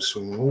the wall,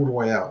 swinging all the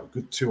way out, a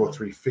good 2 or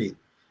 3 feet,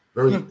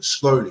 very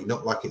slowly,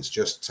 not like it's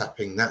just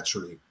tapping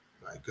naturally.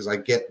 Because I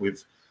get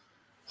with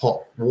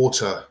hot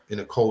water in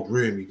a cold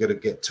room, you got to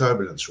get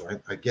turbulence,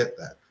 right? I get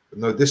that. But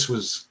no, this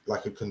was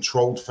like a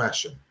controlled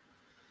fashion.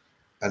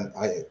 And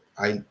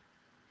I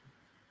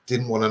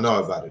didn't want to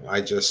know about it.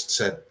 I just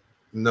said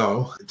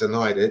no,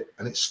 denied it,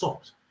 and it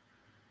stopped.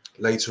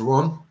 Later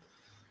on,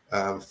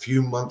 a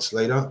few months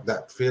later,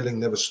 that feeling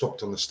never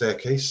stopped on the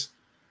staircase,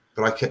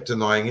 but I kept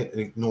denying it and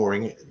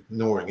ignoring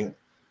it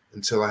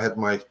until I had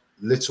my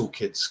little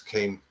kids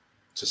came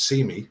to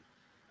see me.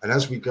 And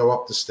as we go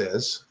up the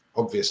stairs,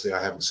 obviously I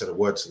haven't said a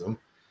word to them,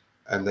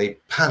 and they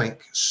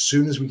panic as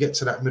soon as we get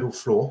to that middle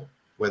floor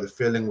where the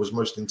feeling was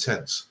most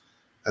intense.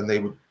 And they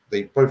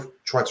both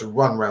try to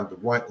run around the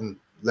right and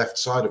left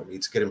side of me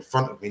to get in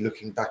front of me,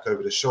 looking back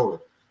over the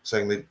shoulder,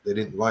 saying they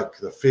didn't like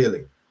the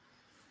feeling.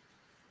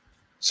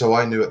 So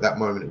I knew at that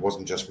moment it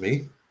wasn't just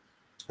me.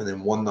 And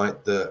then one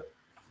night the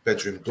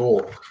bedroom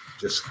door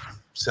just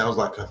sounds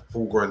like a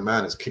full-grown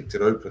man has kicked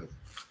it open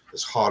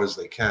as hard as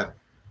they can,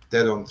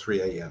 dead on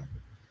 3 a.m.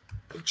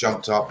 I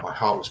jumped up, my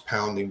heart was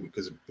pounding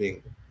because of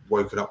being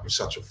woken up with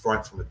such a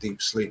fright from a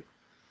deep sleep,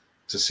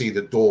 to see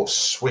the door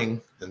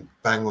swing and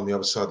bang on the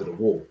other side of the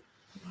wall.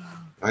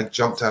 Wow. I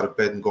jumped out of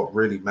bed and got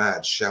really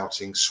mad,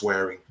 shouting,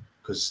 swearing,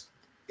 because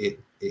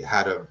it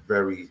had a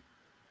very,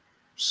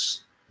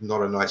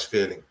 not a nice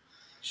feeling.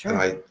 Sure.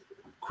 And I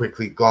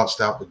quickly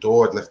glanced out the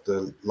door. I'd left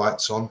the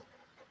lights on,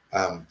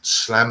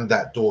 slammed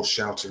that door,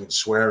 shouting and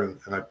swearing,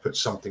 and I put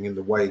something in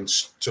the way and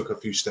took a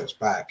few steps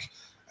back.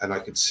 And I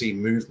could see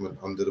movement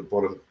under the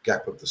bottom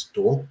gap of this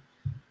door,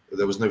 but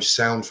there was no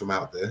sound from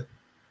out there.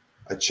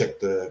 I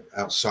checked the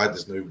outside.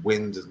 There's no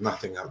wind. There's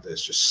nothing out there.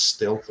 It's just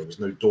still. There was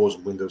no doors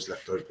and windows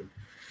left open.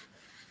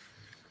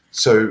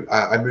 So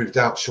I moved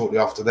out shortly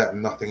after that,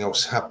 and nothing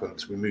else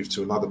happened. We moved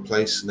to another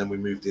place, and then we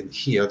moved in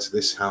here to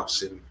this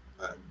house in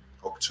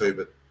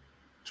October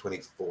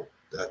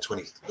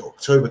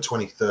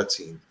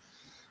 2013.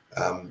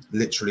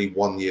 Literally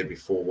 1 year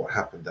before what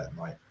happened that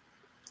night,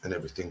 and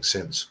everything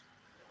since.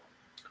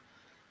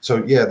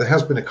 So yeah, there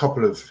has been a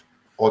couple of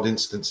odd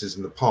instances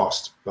in the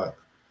past, but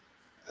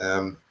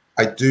I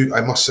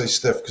must say,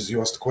 Steph, because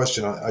you asked the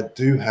question, I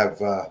do have,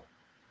 I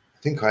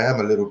think I am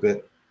a little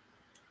bit,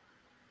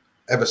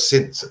 ever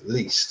since at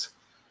least,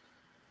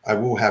 I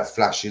will have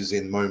flashes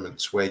in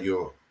moments where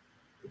you're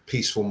a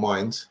peaceful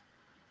mind.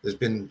 There's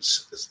been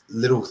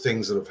little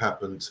things that have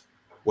happened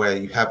where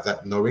you have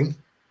that knowing,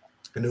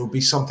 and it would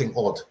be something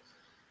odd,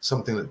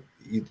 something that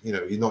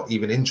you're not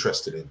even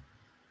interested in.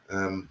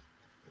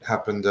 It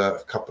happened a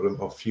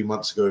few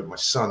months ago with my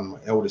son, my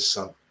eldest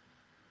son,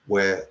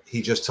 where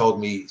he just told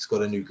me he's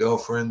got a new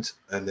girlfriend,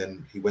 and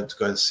then he went to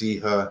go and see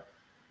her.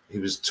 He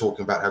was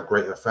talking about how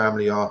great her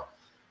family are,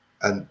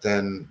 and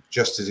then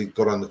just as he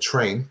got on the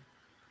train,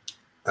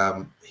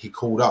 he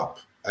called up,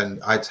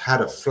 and I'd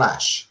had a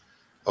flash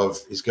of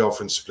his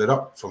girlfriend split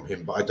up from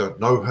him, but I don't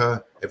know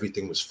her.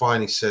 Everything was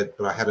fine, he said,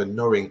 but I had a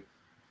knowing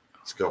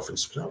his girlfriend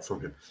split up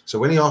from him. So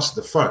when he answered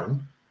the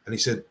phone and he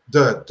said,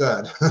 Dad,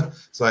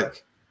 it's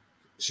like,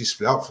 she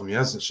split up from you,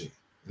 hasn't she?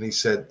 And he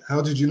said, how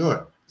did you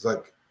know? It's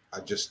like, I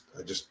just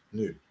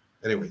knew.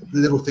 Anyway,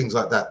 little things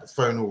like that. The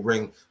phone will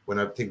ring when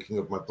I'm thinking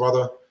of my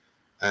brother,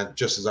 and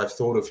just as I've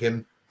thought of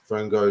him,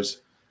 phone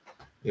goes.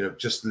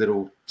 Just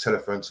little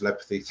telephone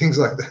telepathy, things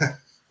like that.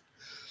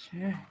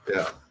 Sure.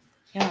 Yeah.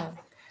 Yeah.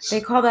 They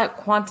call that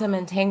quantum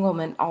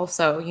entanglement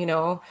also,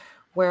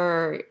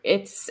 where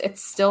it's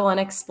still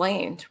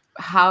unexplained.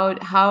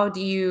 How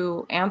do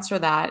you answer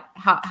that?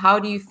 How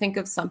do you think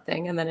of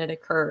something and then it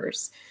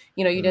occurs?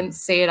 You didn't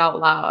say it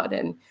out loud,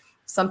 and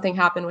something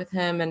happened with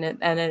him and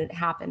it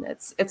happened.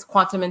 It's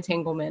quantum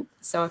entanglement.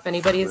 So if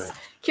anybody is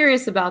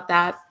curious about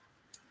that,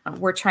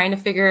 we're trying to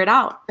figure it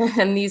out.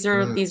 And these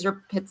are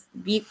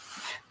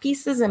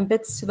pieces and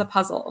bits to the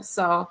puzzle.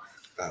 So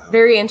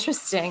very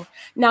interesting.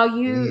 Now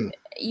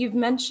you've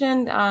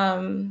mentioned,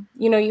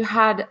 you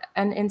had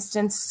an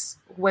instance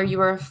where you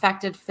were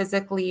affected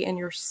physically in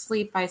your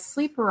sleep by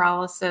sleep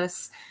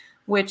paralysis,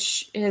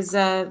 which is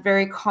a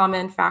very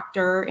common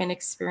factor in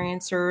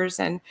experiencers.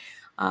 And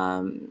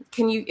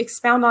can you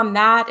expound on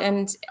that?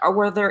 And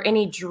were there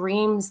any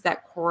dreams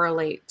that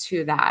correlate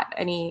to that?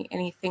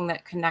 Anything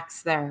that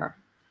connects there?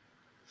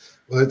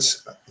 Well,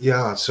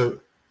 so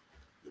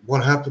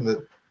what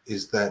happened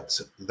is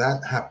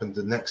that happened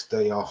the next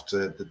day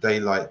after the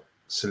daylight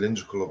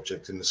cylindrical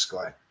object in the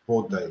sky,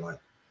 broad daylight,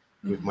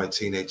 with my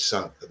teenage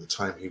son. At the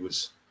time, he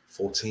was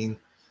 14.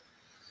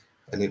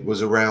 And it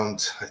was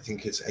around, I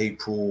think it's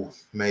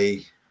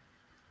May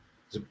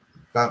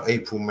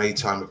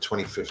time of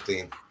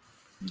 2015.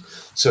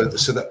 So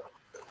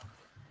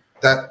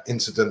that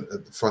incident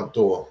at the front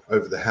door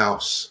over the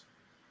house,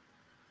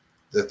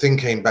 the thing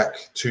came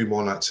back 2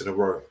 more nights in a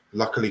row.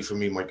 Luckily for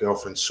me, my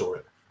girlfriend saw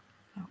it.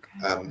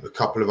 Okay. A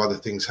couple of other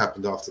things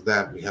happened after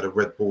that. We had a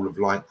red ball of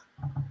light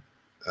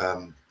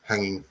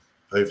hanging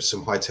over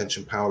some high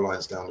tension power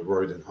lines down the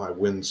road in high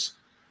winds.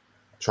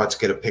 Tried to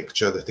get a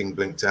picture. The thing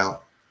blinked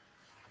out.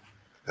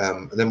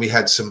 And then we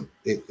had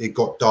it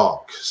got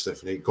dark,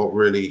 Stephanie. It got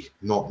really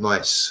not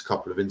nice, a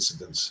couple of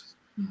incidents.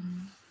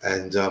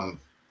 And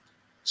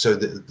so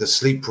the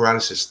sleep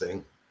paralysis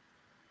thing,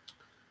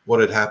 what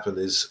had happened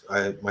is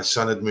my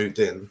son had moved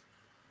in,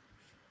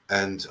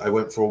 and I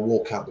went for a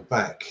walk out the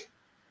back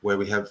where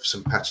we have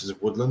some patches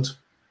of woodland.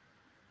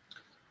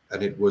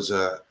 And it was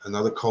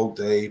another cold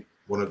day,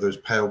 one of those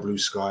pale blue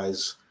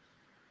skies.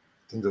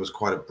 I think there was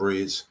quite a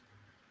breeze.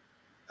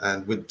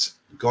 And we'd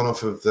gone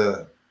off of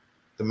the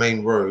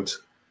main road.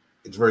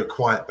 It's very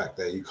quiet back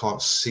there. You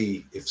can't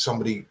see. If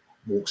somebody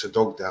walks a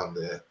dog down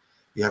there,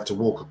 you have to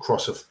walk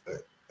across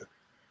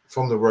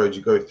from the road.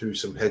 You go through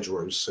some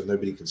hedgerows so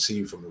nobody can see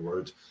you from the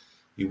road.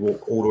 You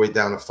walk all the way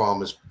down a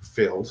farmer's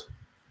field,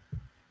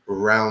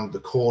 around the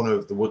corner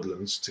of the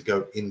woodlands to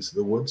go into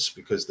the woods,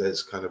 because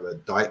there's kind of a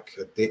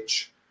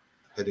ditch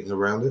heading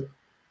around it.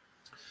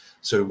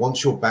 So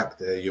once you're back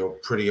there, you're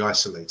pretty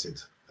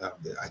isolated.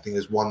 I think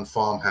there's one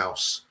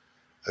farmhouse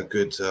a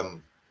good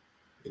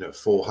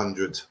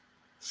 400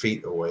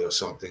 feet away or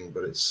something,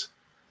 but it's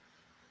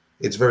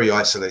very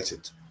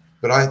isolated.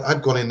 But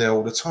I'd gone in there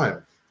all the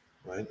time,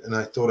 right? And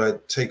I thought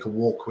I'd take a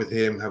walk with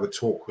him, have a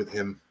talk with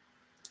him,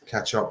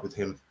 catch up with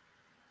him.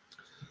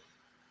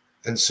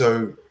 And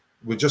so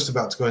we're just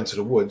about to go into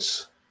the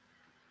woods.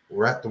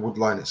 We're at the wood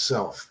line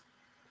itself,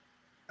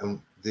 and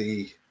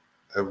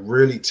a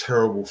really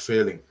terrible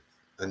feeling,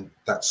 and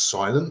that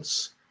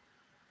silence,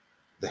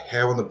 the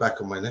hair on the back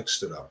of my neck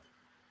stood up.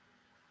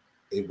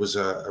 It was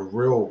a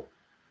real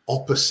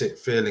opposite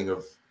feeling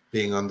of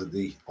being under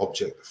the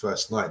object the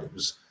first night. It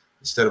was,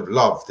 instead of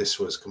love, this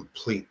was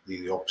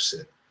completely the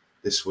opposite.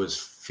 This was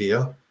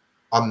fear,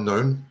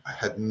 unknown. I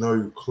had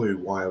no clue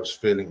why I was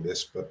feeling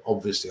this, but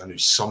obviously I knew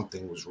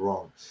something was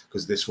wrong,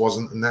 because this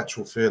wasn't a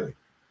natural feeling.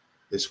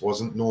 This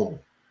wasn't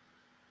normal.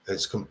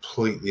 It's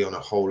completely on a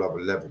whole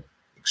other level,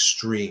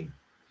 extreme.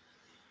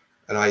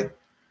 And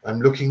I'm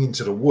looking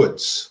into the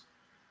woods,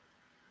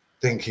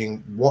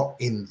 thinking, what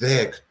in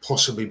there could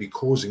possibly be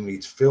causing me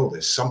to feel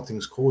this?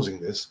 Something's causing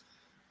this.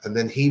 And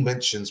then he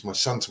mentions, my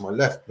son to my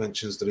left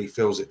mentions that he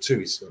feels it too.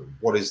 He said,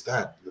 what is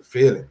that? The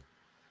feeling.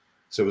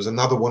 So it was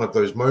another one of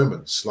those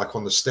moments, like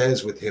on the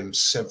stairs with him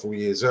several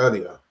years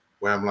earlier,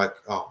 where I'm like,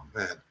 oh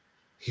man,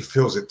 he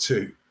feels it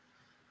too.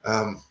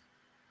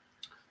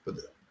 But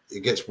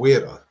it gets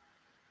weirder,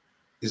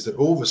 is that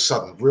all of a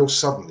sudden, real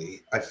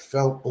suddenly, I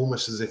felt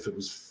almost as if it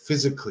was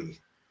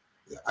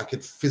I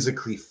could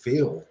physically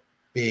feel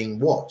being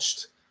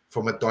watched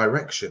from a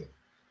direction,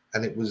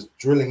 and it was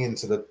drilling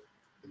into the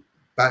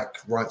back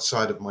right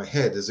side of my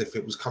head as if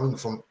it was coming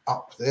from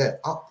up there,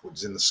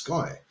 upwards in the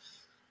sky.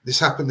 This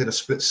happened in a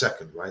split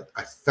second, right?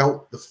 I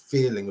felt the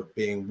feeling of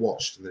being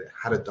watched and that it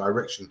had a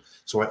direction.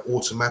 So I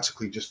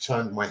automatically just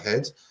turned my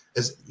head,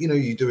 as you know,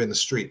 you do in the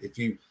street. If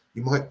you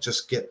might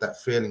just get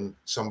that feeling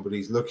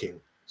somebody's looking,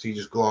 so you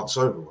just glance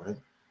over, right?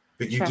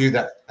 But you do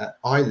that at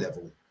eye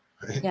level,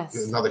 right?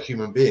 Yes. Another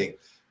human being.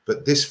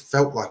 But this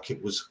felt like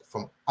it was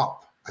from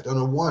up. I don't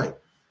know why.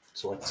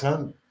 So I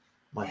turned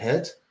my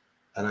head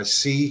and I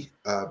see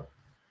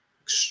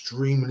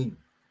extremely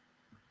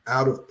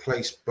out of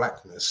place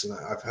blackness, and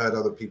I've heard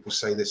other people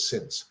say this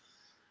since.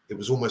 It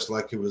was almost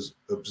like it was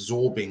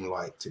absorbing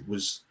light. It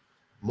was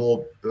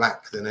more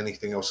black than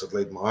anything else I'd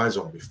laid my eyes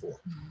on before.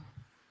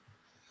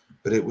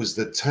 But it was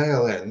the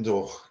tail end,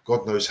 or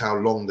God knows how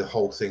long the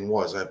whole thing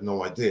was. I have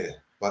no idea.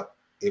 But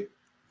it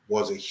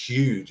was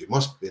it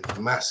must have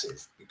been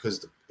massive,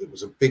 because it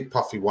was a big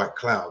puffy white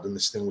cloud and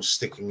this thing was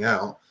sticking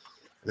out.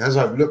 And as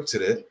I looked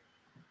at it,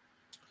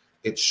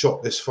 it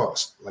shot this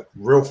fast, like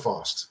real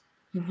fast.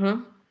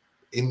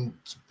 In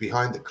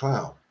behind the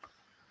cloud.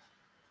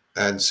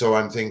 And so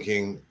I'm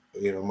thinking,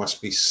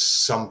 must be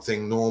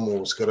something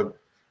normal. It's got to,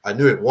 I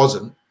knew it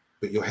wasn't,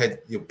 but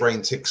your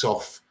brain ticks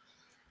off,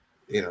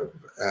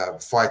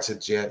 fighter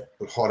jet,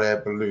 hot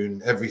air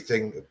balloon,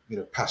 everything,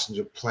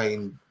 passenger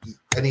plane,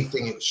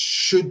 anything it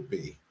should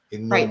be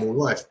in normal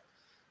life.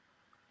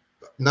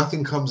 But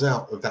nothing comes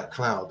out of that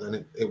cloud.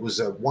 And it was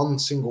a one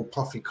single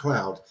puffy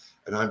cloud,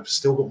 and I've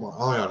still got my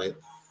eye on it.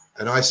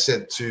 And I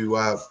said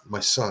to my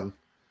son,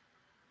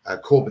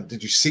 Corbin,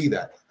 did you see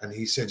that? And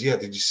he said, yeah.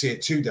 Did you see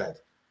it too, Dad?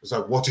 I was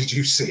like, what did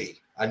you see?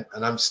 And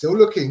I'm still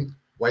looking,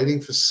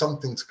 waiting for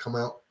something to come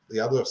out the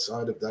other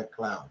side of that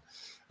cloud.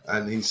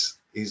 And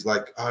he's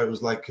like, oh, it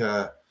was like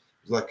a,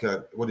 what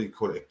do you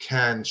call it? A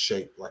can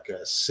shape, like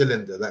a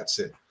cylinder. That's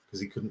it.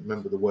 Because he couldn't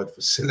remember the word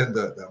for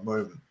cylinder at that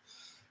moment.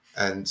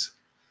 And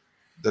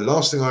the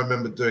last thing I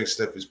remember doing,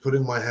 Steph, is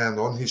putting my hand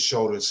on his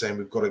shoulder and saying,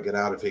 we've got to get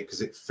out of here,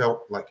 because it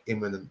felt like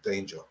imminent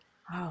danger.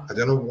 Wow. I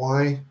don't know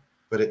why,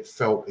 but it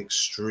felt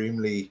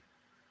extremely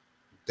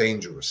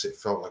dangerous. It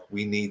felt like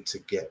we need to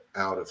get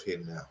out of here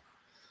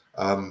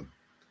now.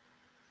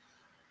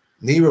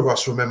 Neither of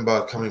us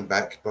remember coming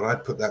back, but I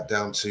put that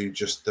down to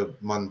just the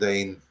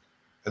mundane.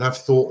 And I've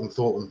thought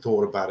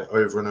about it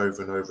over and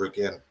over and over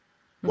again.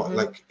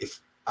 Like if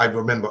I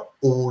remember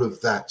all of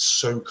that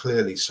so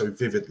clearly, so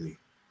vividly,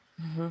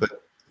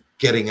 but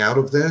getting out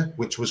of there,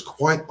 which was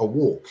quite a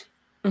walk,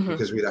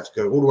 because we'd have to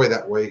go all the way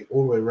that way,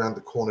 all the way around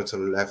the corner to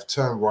the left,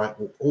 turn right,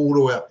 walk all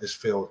the way up this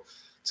field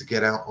to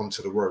get out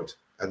onto the road.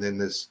 And then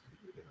there's,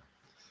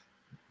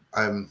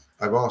 I've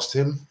asked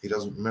him, he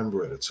doesn't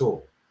remember it at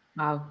all.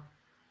 Wow.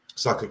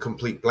 It's like a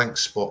complete blank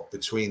spot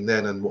between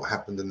then and what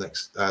happened the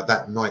next,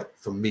 that night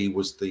for me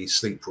was the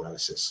sleep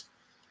paralysis.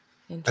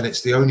 And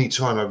it's the only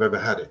time I've ever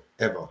had it,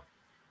 ever.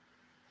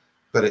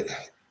 But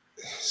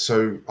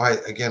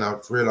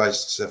I've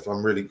realized, Steph,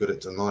 I'm really good at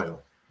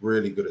denial.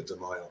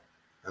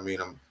 I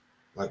mean, I'm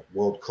like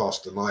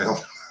world-class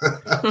denial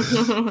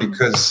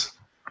because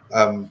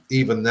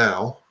even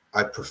now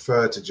I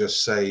prefer to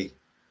just say,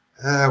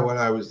 when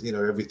I was,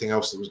 everything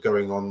else that was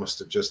going on must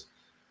have just,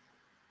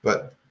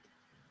 but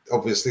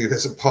obviously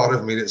there's a part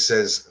of me that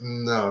says,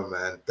 no,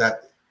 man,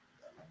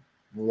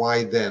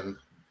 why then,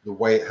 the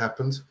way it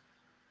happened,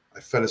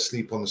 I fell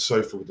asleep on the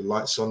sofa with the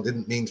lights on,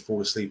 didn't mean to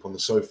fall asleep on the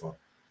sofa.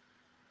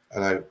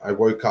 And I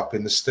woke up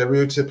in the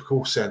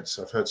stereotypical sense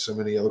I've heard so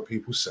many other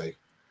people say.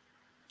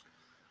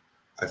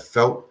 I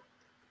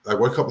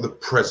woke up with a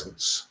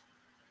presence,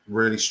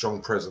 really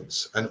strong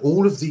presence. And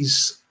all of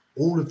these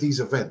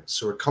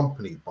events are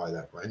accompanied by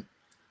that, right?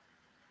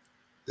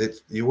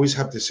 You always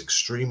have this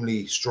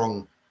extremely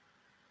strong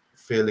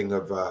feeling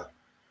of,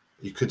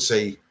 you could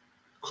say,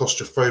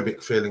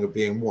 claustrophobic feeling of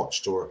being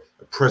watched, or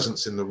a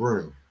presence in the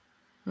room.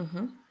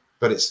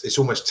 But it's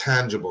almost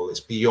tangible. It's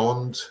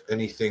beyond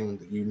anything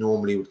that you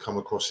normally would come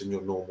across in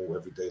your normal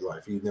everyday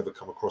life. You'd never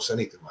come across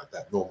anything like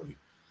that normally.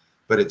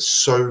 But it's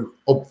so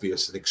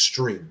obvious and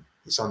extreme.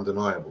 It's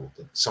undeniable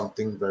that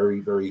something very,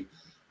 very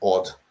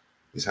odd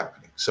is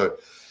happening. So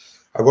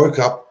I woke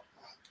up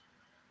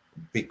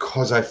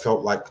because I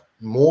felt like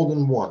more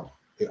than one.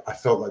 I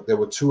felt like there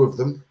were two of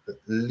them, at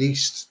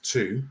least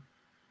two.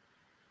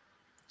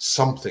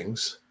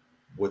 Somethings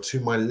were to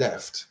my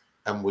left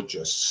and were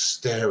just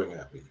staring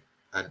at me,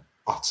 and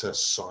utter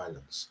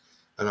silence.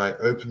 And I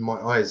opened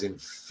my eyes in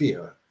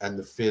fear and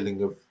the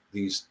feeling of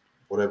these,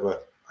 whatever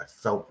I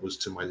felt was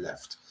to my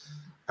left.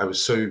 I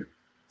was so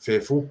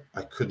fearful,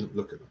 I couldn't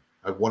look at them.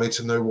 I wanted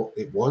to know what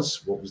it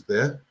was, what was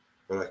there,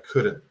 but I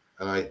couldn't.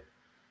 And I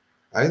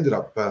ended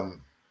up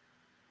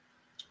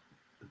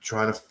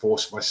trying to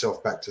force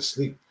myself back to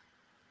sleep.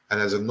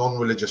 And as a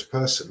non-religious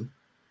person,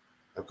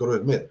 I've got to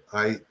admit,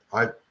 I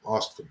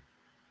asked for,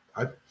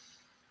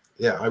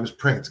 I was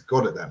praying to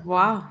God at that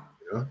moment.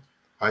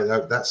 Wow.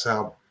 That's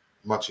how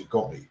much it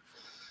got me.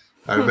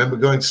 I remember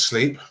going to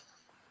sleep.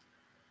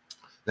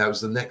 That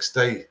was the next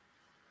day.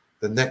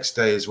 The next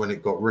day is when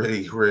it got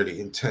really,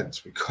 really intense,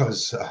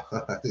 because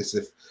as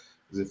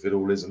if it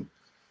all isn't.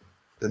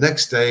 The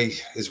next day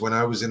is when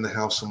I was in the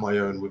house on my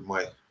own with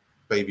my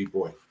baby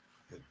boy,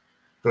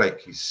 Blake.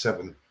 He's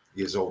 7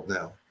 years old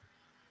now,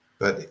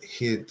 but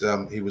he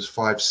was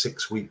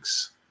 5-6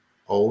 weeks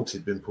old.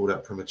 He'd been pulled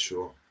out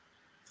premature,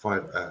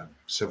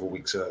 several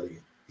weeks early.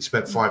 He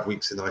spent 5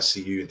 weeks in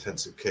ICU,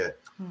 intensive care.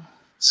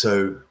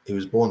 So he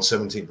was born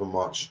 17th of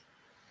March.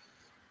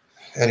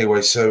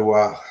 Anyway,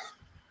 so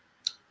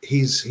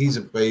he's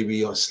a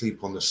baby. I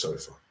sleep on the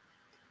sofa,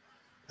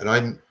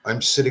 and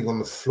I'm sitting on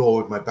the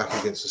floor with my back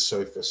against the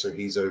sofa, so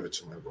he's over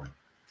to my right,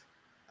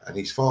 and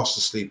he's fast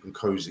asleep and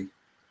cozy.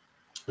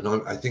 And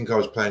I think I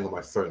was playing on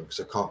my phone because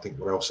I can't think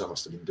what else I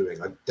must have been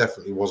doing. I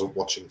definitely wasn't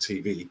watching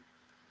TV.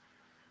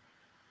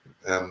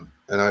 And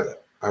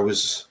I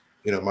was,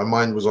 my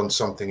mind was on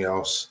something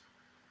else.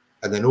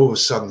 And then all of a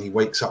sudden he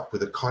wakes up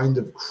with a kind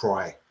of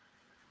cry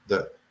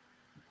that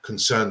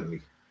concerned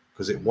me,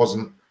 because it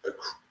wasn't, it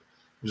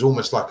was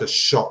almost like a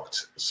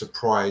shocked,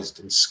 surprised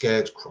and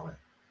scared cry,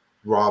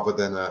 rather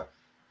than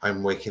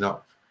I'm waking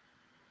up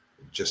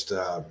just,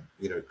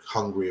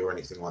 hungry or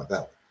anything like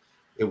that.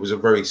 It was a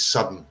very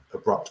sudden,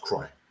 abrupt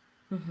cry.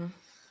 Mm-hmm.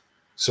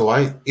 So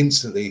I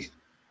instantly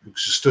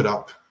stood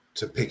up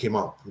to pick him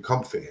up and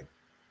comfort him.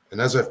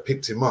 And as I've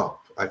picked him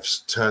up, I've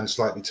turned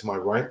slightly to my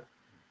right,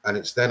 and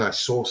it's then I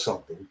saw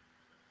something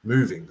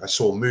moving. I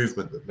saw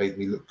movement that made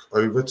me look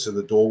over to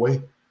the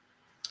doorway.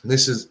 And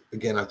this is,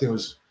 again, I think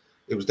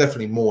it was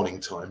definitely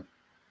morning time.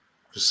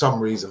 For some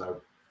reason, I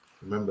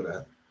remember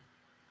that.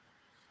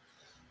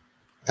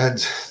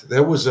 And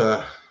there was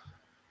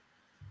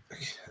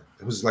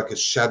like a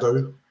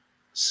shadow,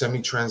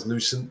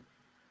 semi-translucent,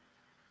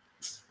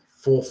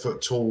 4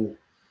 foot tall.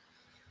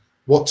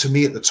 What to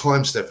me at the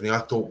time, Stephanie, I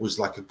thought was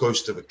like a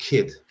ghost of a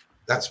kid.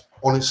 That's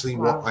honestly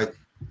what I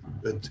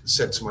had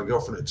said to my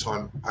girlfriend at the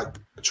time. I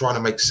trying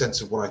to make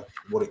sense of what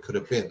it could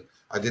have been.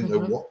 I didn't know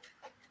what.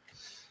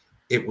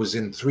 It was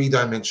in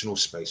 3-dimensional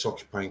space,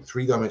 occupying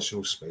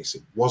 3-dimensional space.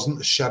 It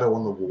wasn't a shadow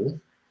on the wall.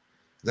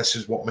 This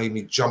is what made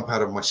me jump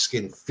out of my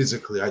skin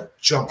physically. I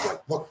jumped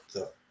like, what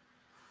the?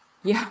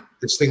 Yeah.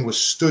 This thing was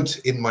stood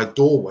in my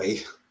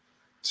doorway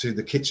to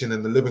the kitchen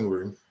and the living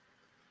room.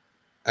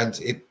 And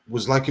it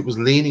was like it was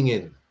leaning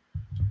in.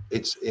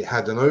 It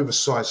had an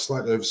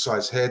slightly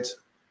oversized head,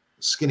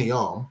 skinny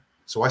arm.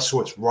 So I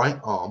saw its right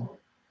arm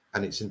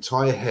and its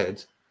entire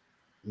head,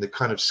 and the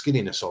kind of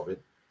skinniness of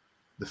it.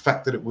 The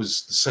fact that it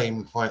was the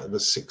same height of a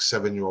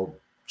 6-7-year-old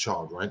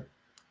child, right?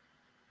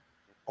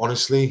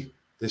 Honestly,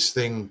 this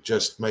thing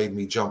just made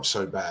me jump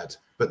so bad.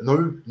 But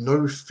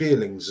no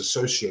feelings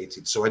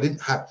associated. So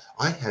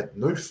I had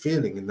no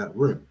feeling in that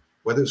room,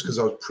 whether it's because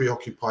I was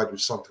preoccupied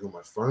with something on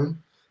my phone.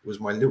 It was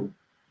my little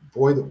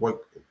boy that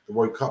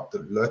woke up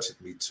that alerted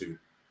me to.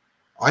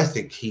 I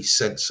think he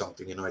sensed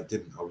something and I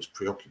didn't. I was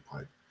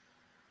preoccupied.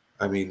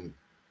 I mean,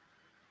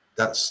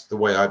 that's the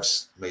way I've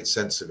made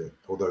sense of it,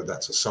 although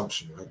that's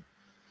assumption, right?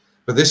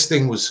 But this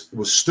thing was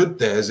stood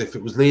there as if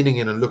it was leaning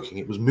in and looking.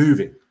 It was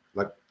moving.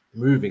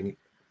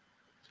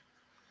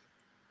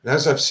 And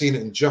as I've seen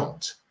it and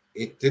jumped,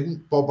 it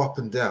didn't bob up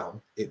and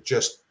down. It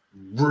just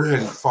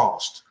really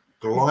fast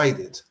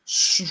glided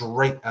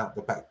straight out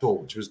the back door,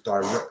 which was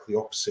directly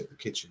opposite the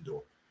kitchen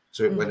door.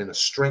 So it went in a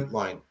straight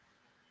line,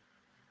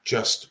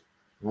 just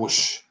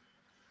whoosh.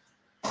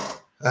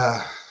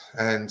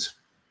 And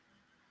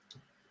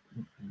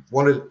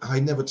I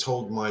never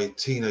told my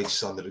teenage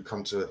son that had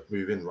come to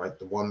move in, right?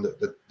 The one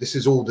that this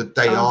is all the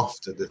day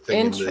after the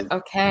thing.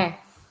 Okay.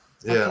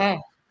 Yeah. Okay.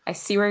 I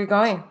see where you're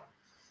going.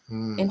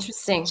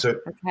 Interesting. So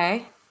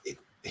okay.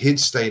 He'd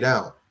stayed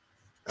out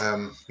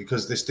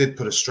because this did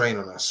put a strain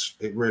on us.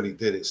 It really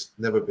did. It's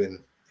never been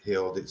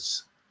healed. It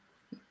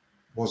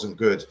wasn't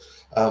good.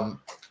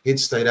 He'd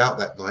stayed out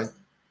that night,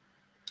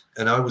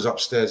 and I was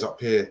upstairs up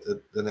here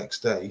the next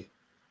day.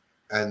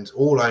 And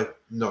I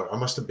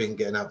must have been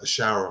getting out the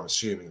shower, I'm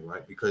assuming,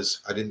 right?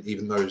 Because I didn't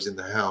even know he was in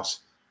the house.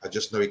 I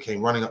just know he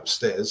came running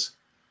upstairs.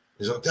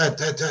 He's like, Dad.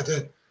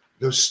 He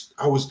goes,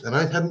 and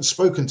I hadn't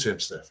spoken to him,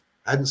 Steph.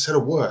 I hadn't said a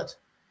word.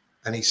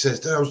 And he says,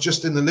 Dad, I was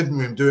just in the living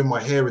room doing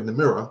my hair in the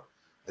mirror.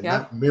 And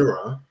that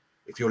mirror,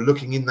 if you're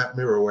looking in that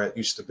mirror where it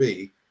used to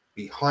be,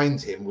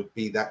 behind him would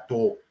be that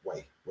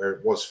doorway where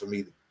it was for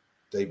me the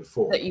day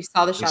before. That you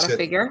saw the shadow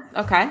figure?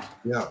 Okay.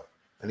 Yeah.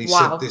 And he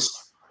said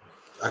this.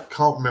 I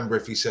can't remember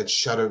if he said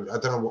shadow. I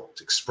don't know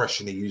what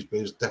expression he used, but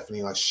it was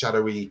definitely like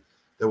shadowy.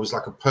 There was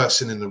like a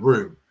person in the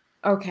room.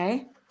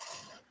 Okay.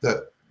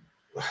 That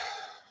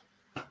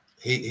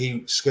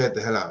he scared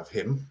the hell out of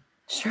him.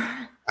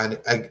 Sure. And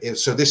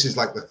so this is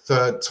like the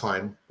third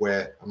time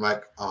where I'm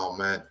like, oh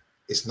man,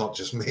 it's not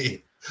just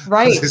me.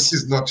 Right. This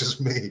is not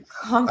just me.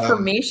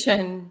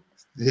 Confirmation.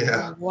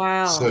 Yeah.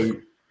 Wow. So,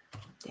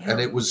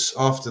 and it was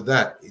after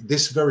that,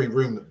 this very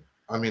room that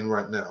I'm in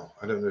right now.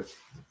 I don't know if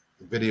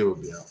the video will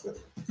be out, but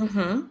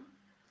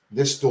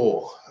this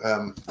door,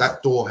 that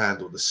door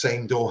handle, the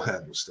same door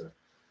handle stuff,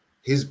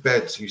 his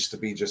bed used to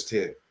be just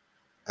here.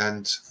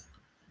 And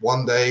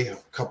one day, a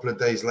couple of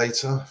days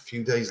later, a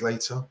few days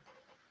later,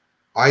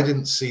 I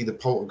didn't see the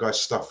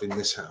poltergeist stuff in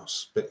this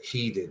house, but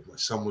he did. My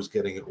son was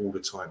getting it all the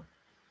time.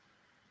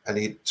 And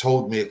he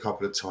told me a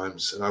couple of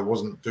times, and I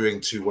wasn't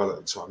doing too well at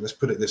the time. Let's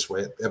put it this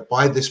way.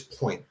 By this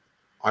point,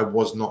 I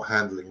was not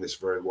handling this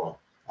very well.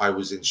 I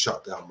was in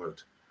shutdown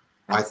mode.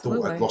 I thought I'd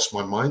Absolutely. lost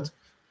my mind.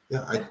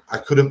 Yeah, I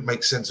couldn't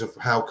make sense of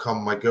how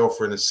come my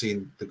girlfriend has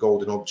seen the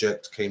golden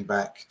object, came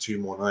back 2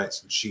 more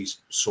nights, and she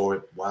saw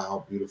it.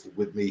 Wow, beautiful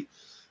with me.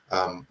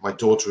 My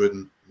daughter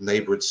and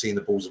neighbor had seen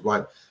the balls of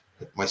light.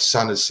 My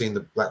son has seen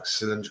the black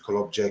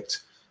cylindrical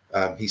object.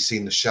 He's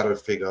seen the shadow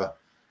figure.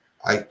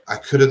 I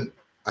couldn't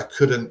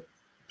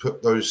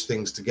put those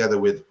things together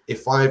with,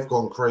 if I've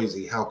gone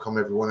crazy, how come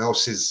everyone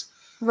else is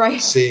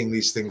Right. seeing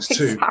these things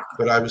too?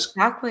 Exactly. But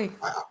Exactly.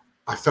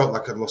 I felt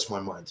like I'd lost my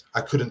mind.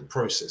 I couldn't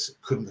process it,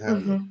 couldn't handle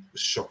it. Mm-hmm. It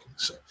was shocking.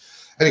 So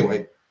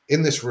anyway,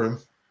 in this room,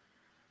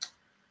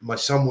 my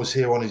son was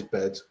here on his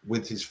bed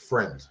with his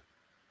friend.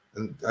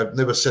 And I've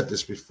never said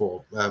this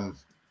before,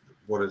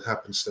 what had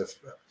happened, Steph.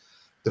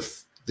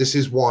 This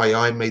is why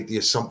I made the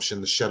assumption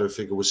the shadow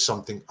figure was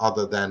something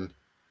other than,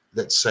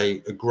 let's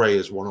say, a grey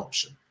as one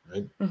option,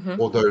 right?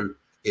 Mm-hmm. Although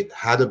it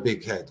had a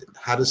big head, it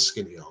had a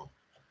skinny arm,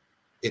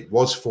 it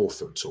was 4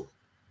 foot tall.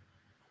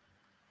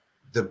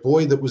 The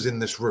boy that was in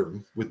this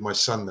room with my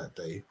son that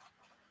day,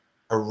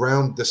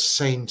 around the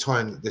same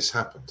time that this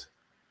happened,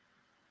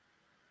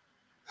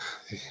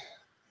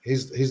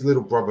 his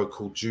little brother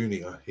called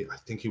Junior, I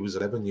think he was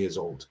 11 years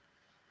old,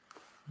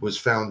 was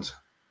found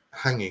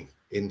hanging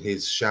in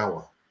his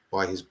shower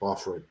by his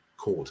bathrobe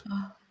cord.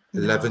 Oh,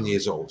 11 no.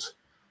 years old.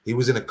 He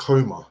was in a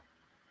coma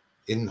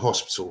in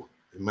hospital.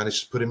 They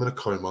managed to put him in a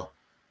coma.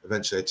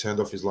 Eventually, they turned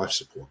off his life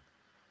support.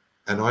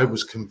 And I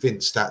was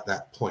convinced at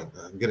that point.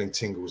 I'm getting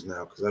tingles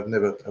now because I've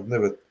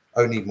never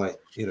only my,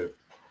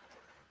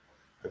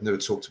 I've never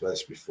talked about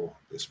this before.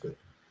 That's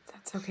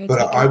okay. But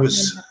Take I your time.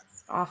 was,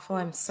 That's awful.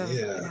 I'm so,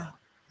 yeah.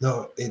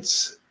 No,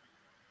 it's.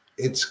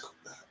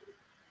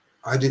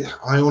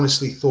 I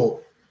honestly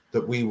thought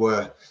that we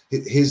were.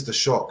 Here's the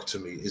shock to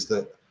me is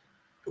that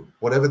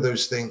whatever the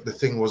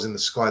thing was in the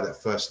sky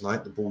that first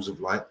night, the balls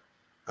of light.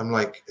 I'm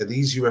like, are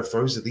these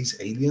UFOs? Are these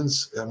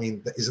aliens? I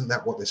mean, isn't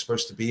that what they're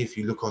supposed to be? If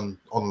you look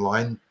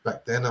online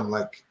back then, I'm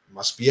like,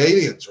 must be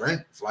aliens, right?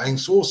 Flying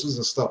saucers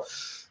and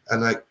stuff.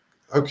 And like,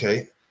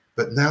 okay,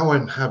 but now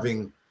I'm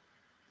having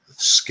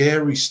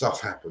scary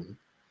stuff happen,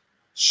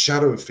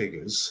 shadow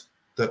figures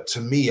that to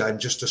me, I'm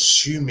just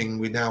assuming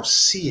we're now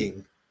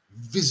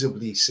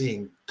visibly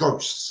seeing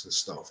ghosts and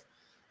stuff.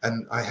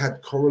 And I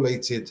had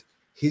correlated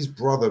his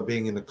brother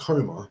being in a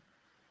coma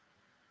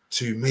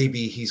to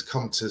maybe he's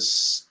come to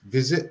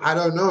visit. I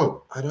don't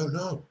know.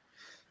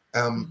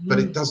 But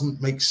it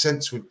doesn't make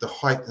sense with the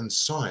height and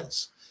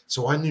size.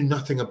 So I knew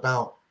nothing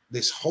about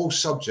this whole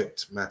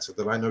subject matter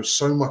that I know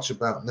so much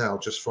about now,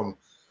 just from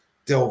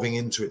delving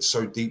into it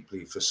so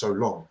deeply for so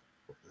long.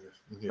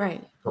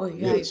 right. Well,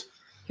 yeah,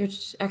 you're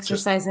just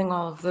exercising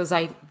all of those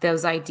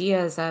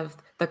ideas of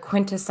the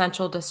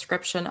quintessential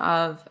description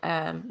of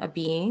a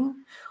being,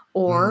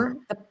 or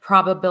the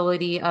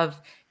probability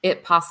of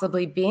it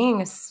possibly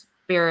being a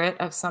spirit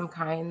of some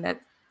kind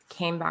that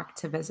came back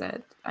to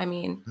visit. I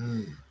mean,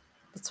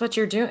 that's what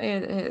you're doing.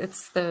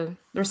 It's the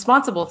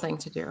responsible thing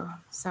to do.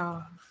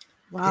 So,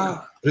 wow.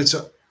 Yeah,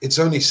 but it's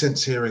only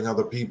since hearing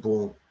other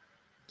people.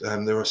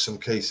 There are some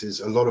cases,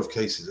 a lot of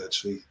cases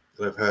actually,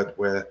 that I've heard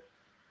where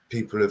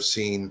people have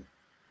seen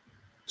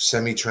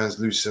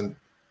semi-translucent,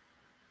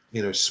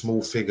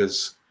 small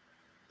figures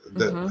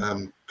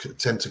that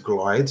tend to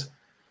glide.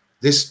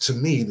 This, to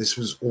me, this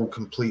was all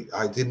complete.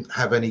 I didn't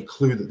have any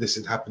clue that this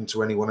had happened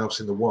to anyone else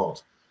in the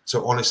world.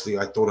 So honestly,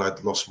 I thought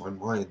I'd lost my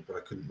mind, but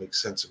I couldn't make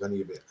sense of any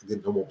of it. I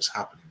didn't know what was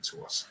happening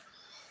to us.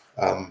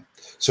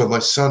 So my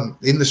son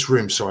in this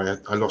room, sorry,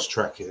 I lost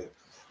track here.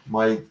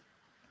 My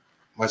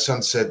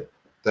son said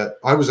that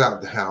I was out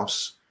of the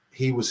house.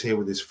 He was here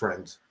with his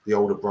friend, the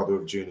older brother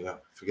of Junior.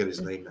 Forget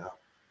his name now.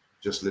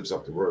 Just lives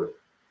up the road.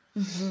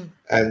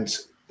 And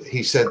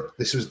he said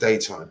this was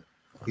daytime.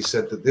 He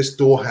said that this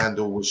door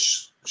handle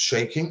was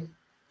shaking,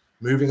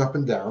 moving up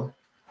and down,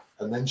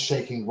 and then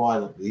shaking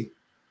violently,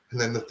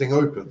 and then the thing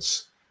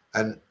opens.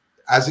 And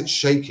as it's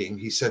shaking,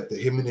 he said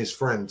that him and his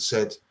friend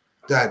said,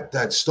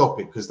 Dad, stop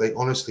it, because they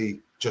honestly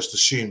just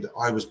assumed that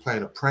I was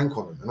playing a prank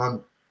on them.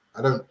 And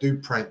I don't do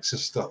pranks and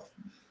stuff.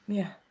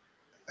 Yeah.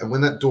 And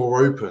when that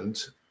door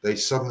opened, they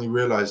suddenly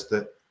realized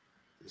that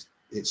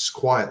it's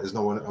quiet. There's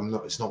no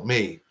one. It's not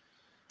me.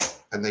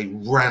 And they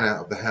ran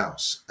out of the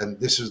house. And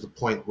this was the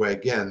point where,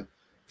 again,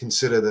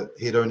 consider that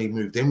he'd only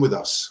moved in with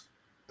us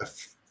a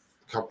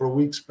couple of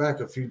weeks back,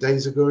 a few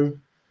days ago.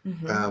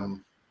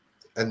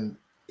 And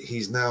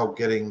he's now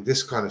getting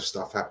this kind of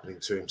stuff happening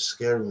to him,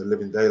 scaring the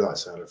living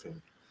daylights out of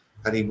him.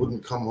 And he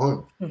wouldn't come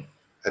home.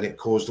 And it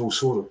caused all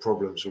sorts of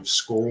problems with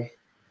school,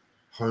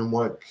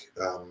 homework.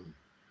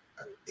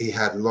 He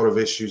had a lot of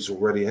issues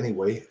already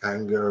anyway,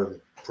 anger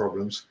and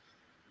problems.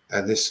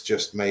 And this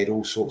just made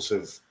all sorts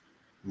of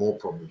more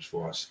problems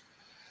for us.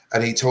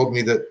 And he told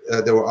me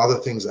that there were other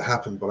things that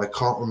happened, but I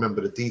can't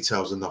remember the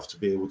details enough to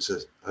be able to.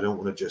 I don't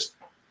want to just.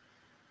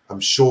 I'm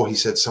sure he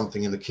said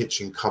something in the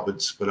kitchen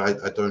cupboards, but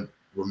I don't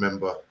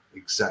remember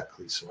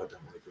exactly, so I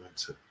don't want to go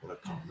into what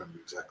I can't remember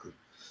exactly.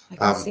 I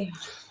can see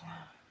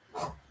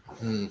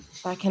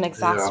that can Yeah,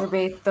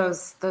 exacerbate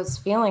those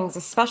feelings,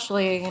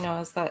 especially,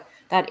 as that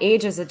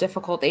age is a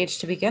difficult age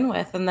to begin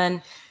with. And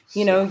then,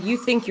 you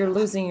think you're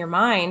losing your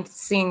mind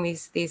seeing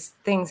these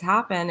things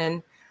happen.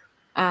 And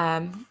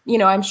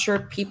I'm sure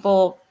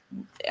people,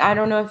 I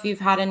don't know if you've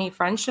had any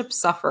friendships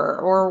suffer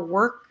or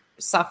work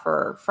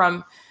suffer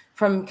from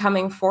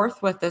coming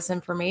forth with this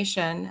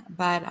information,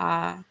 but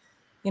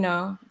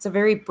it's a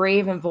very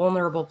brave and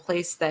vulnerable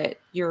place that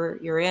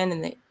you're in,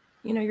 and that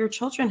your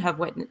children have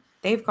witnessed,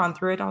 they've gone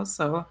through it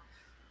also.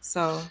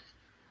 So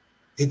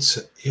it's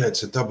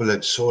a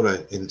double-edged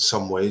sword in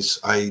some ways.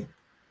 I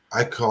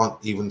can't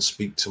even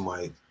speak to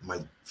my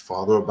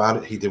father about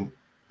it.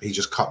 He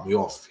just cut me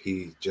off.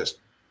 He just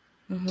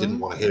didn't mhm.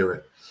 want to hear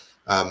it.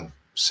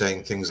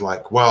 Saying things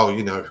like, well,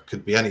 it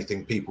could be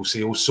anything. People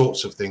see all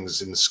sorts of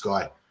things in the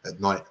sky at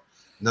night.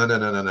 No, no,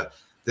 no, no, no.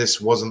 This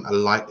wasn't a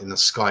light in the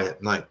sky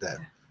at night,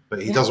 Dad.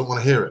 But he Yeah. doesn't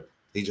want to hear it.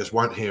 He just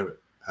won't hear it.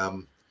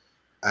 And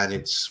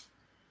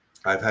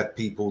I've had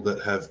people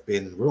that have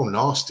been real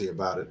nasty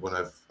about it when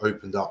I've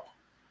opened up.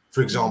 For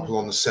Mhm. example,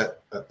 on the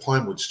set at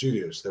Pinewood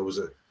Studios, there was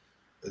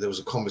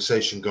a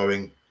conversation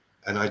going,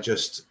 and I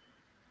just,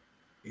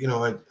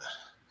 I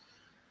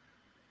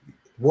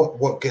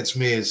what gets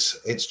me is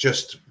it's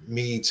just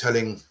me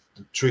telling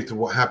the truth of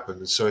what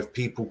happened. So if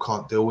people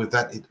can't deal with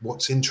that,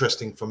 what's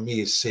interesting for me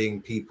is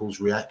seeing people's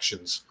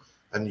reactions,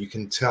 and you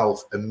can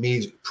tell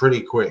immediately,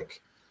 pretty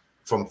quick,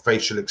 from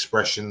facial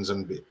expressions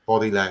and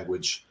body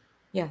language,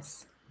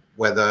 Yes.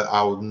 whether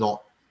I'll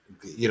not.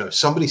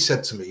 Somebody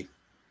said to me,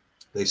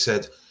 they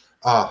said,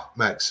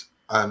 Max,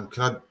 can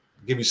I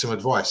give you some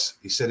advice?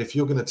 He said, if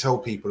you're going to tell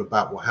people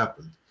about what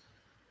happened,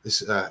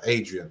 this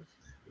Adrian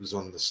was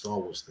on the Star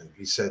Wars thing.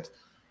 He said,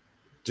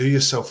 do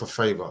yourself a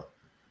favor.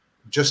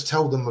 Just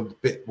tell them a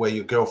bit where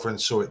your girlfriend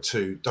saw it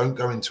too. Don't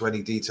go into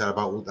any detail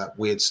about all that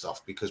weird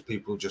stuff because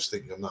people just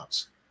think you're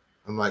nuts.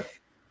 I'm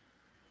like,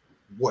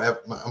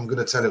 whatever. I'm going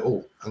to tell it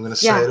all. I'm going to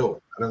say Yeah, it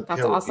all. I don't that's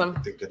care what people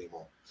awesome. think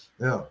anymore.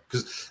 Yeah,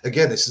 because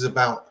again, this is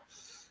about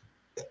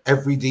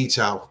every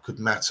detail could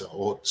matter,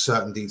 or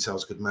certain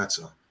details could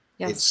matter.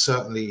 It's Yes.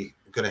 certainly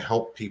going to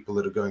help people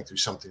that are going through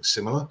something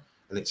similar,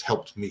 and it's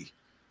helped me.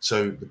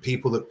 So the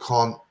people that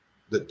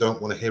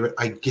don't want to hear it,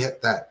 I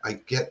get that. I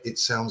get it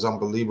sounds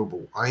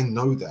unbelievable. I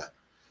know that,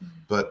 Mhm.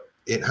 but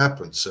it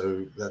happened.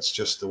 So that's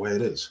just the way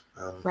it is.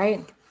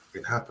 Right.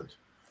 It happened.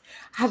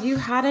 Have you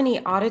had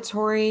any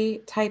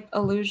auditory type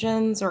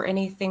illusions or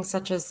anything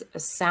such as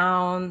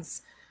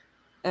sounds?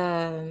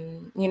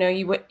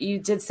 You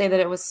did say that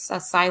it was a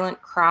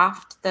silent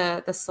craft,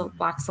 the Mhm.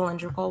 black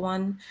cylindrical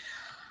one.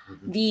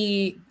 Mhm.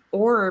 The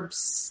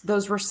orbs,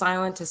 those were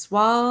silent as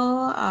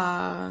well.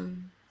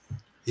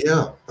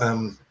 Yeah,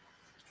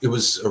 it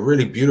was a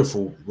really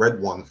beautiful red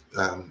one.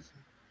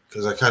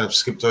 Because I kind of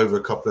skipped over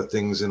a couple of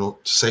things in order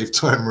to save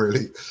time,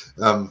 really.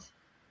 Um,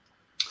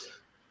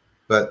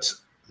 but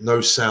no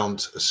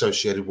sound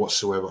associated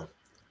whatsoever.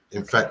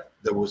 In Okay. fact,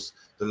 there was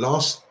the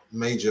last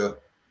major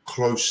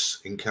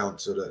close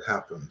encounter that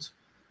happened.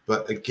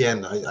 But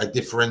again, I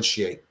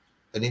differentiate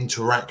an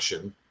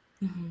interaction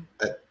Hmm.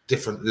 at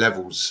different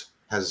levels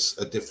has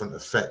a different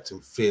effect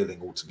and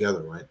feeling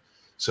altogether, right?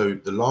 So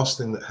the last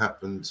thing that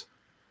happened,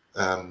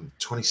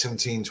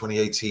 2017,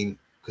 2018,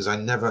 because I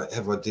never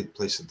ever did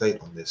place a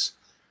date on this,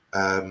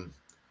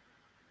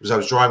 was I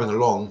was driving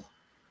along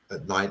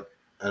at night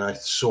and I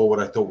saw what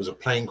I thought was a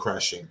plane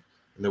crashing,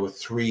 and there were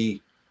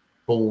three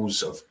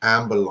balls of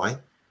amber light,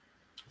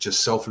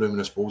 just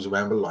self-luminous balls of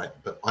amber light,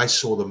 but I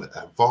saw them at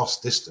a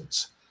vast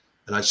distance,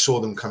 and I saw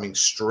them coming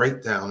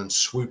straight down and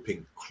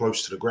swooping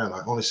close to the ground.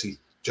 I honestly,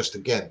 just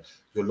again,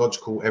 your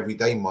logical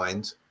everyday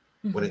mind,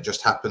 when it Hmm.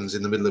 just happens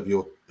in the middle of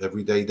your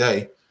everyday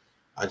day,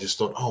 I just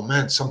thought, oh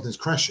man, something's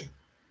crashing.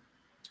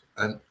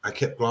 And I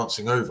kept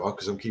glancing over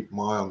because I'm keeping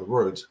my eye on the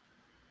road,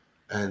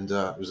 and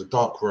it was a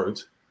dark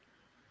road,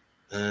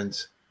 and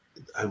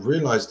I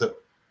realized that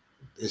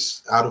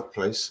it's out of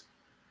place.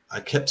 I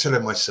kept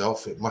telling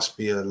myself it must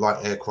be a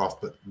light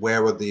aircraft, but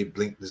where are the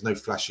blink? There's no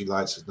flashy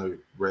lights, there's no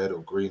red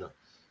or green,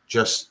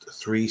 just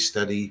three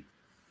steady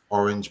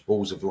orange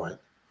balls of light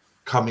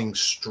coming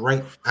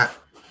straight at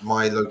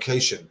my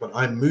location. But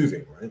I'm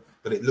moving, right?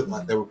 But it looked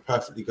like they were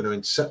perfectly going to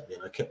intercept me.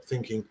 And I kept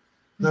thinking,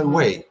 no Hmm.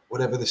 way,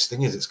 whatever this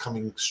thing is, it's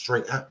coming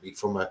straight at me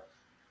from a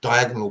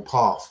diagonal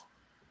path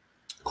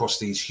across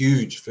these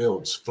huge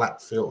fields,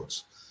 flat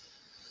fields.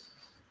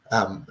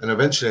 And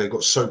eventually I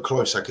got so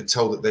close, I could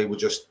tell that they were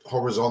just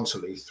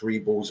horizontally three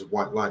balls of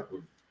white light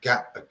with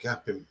a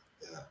gap in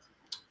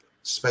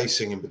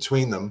spacing in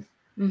between them.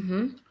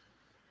 Hmm.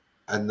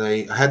 And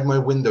I had my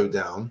window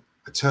down.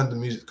 I turned the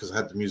music because I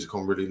had the music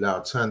on really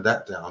loud. Turned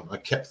that down. I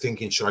kept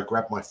thinking, should I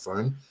grab my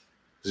phone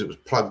because it was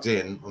plugged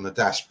in on the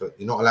dash? But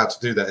you're not allowed to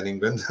do that in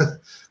England.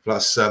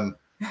 Plus,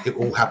 it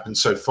all happened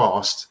so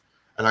fast,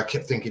 and I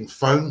kept thinking,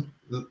 phone,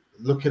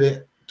 look at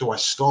it. Do I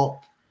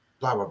stop?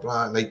 Blah blah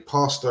blah. And they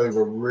passed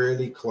over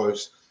really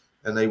close,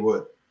 and they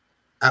were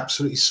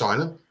absolutely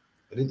silent.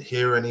 I didn't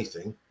hear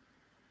anything.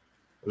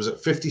 It was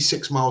at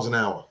 56 miles an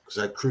hour because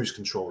I had cruise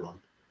control on.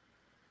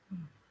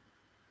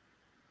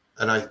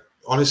 And I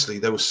honestly,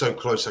 they were so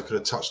close I could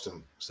have touched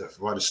them, Steph,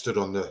 if I'd have stood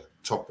on the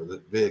top of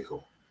the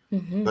vehicle.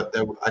 But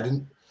I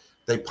didn't.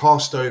 They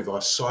passed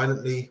over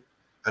silently,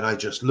 and I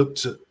just looked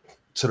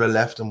to the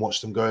left and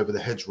watched them go over the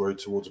hedgerow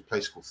towards a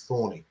place called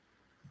Thorney.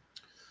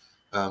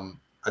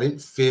 I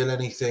didn't feel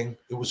anything.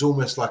 It was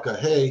almost like a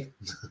hey,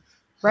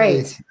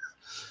 Right. hey.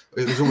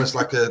 It was almost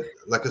like a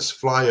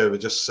flyover,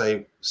 just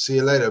say see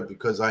you later,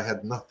 because I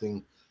had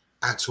nothing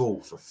at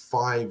all for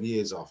 5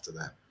 years after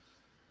that.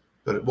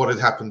 But what had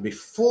happened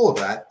before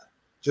that,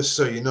 just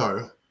so you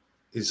know,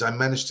 is I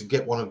managed to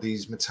get one of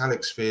these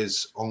metallic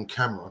spheres on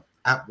camera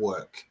at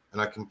work,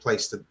 and I can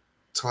place the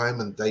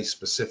time and day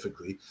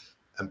specifically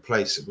and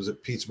place. It was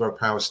at Peterborough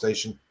Power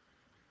Station,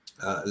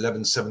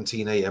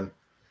 11:17 a.m.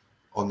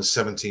 on the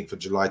 17th of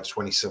July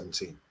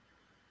 2017.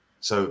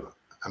 So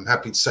I'm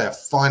happy to say I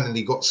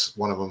finally got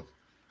one of them.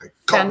 I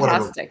got Fantastic.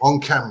 one of them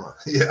on camera.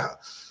 Yeah.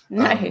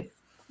 Nice.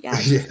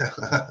 Yes.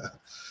 Yeah.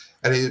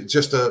 And it's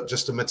just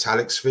a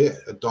metallic sphere,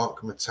 a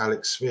dark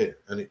metallic sphere.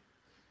 And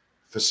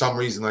for some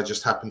reason, I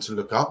just happened to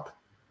look up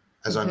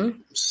as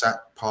I'm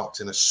sat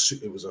parked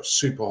it was a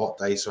super hot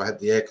day, so I had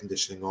the air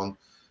conditioning on,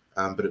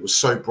 but it was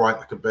so bright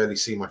I could barely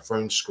see my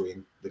phone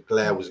screen. The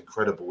glare was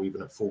incredible,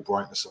 even at full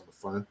brightness on the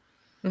phone.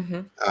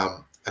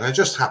 And I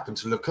just happened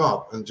to look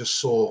up and just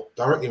saw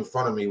directly in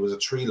front of me was a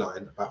tree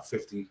line about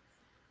 50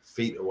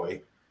 feet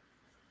away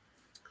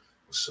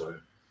or so.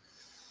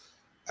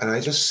 And I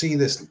just see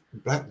this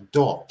black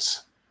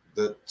dot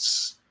that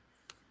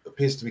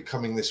appears to be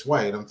coming this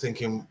way. And I'm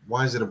thinking,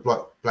 why is it a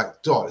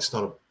black dot? It's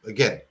not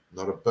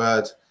not a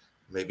bird.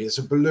 Maybe it's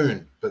a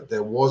balloon. But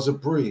there was a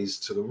breeze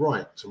to the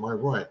right, to my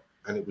right.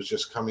 And it was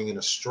just coming in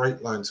a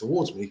straight line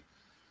towards me.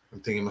 I'm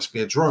thinking it must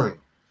be a drone.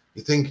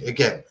 You think,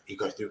 again, you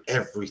go through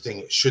everything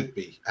it should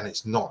be, and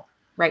it's not.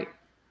 Right.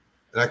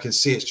 And I can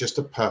see it's just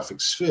a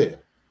perfect sphere.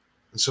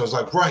 And so I was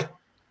like, right,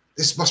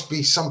 this must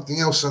be something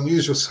else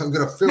unusual, so I'm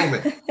going to film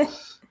it.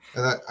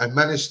 And I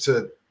managed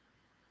to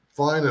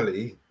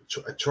finally,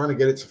 trying to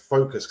get it to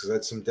focus because I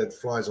had some dead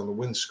flies on the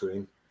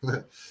windscreen.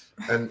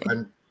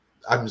 And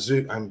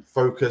I'm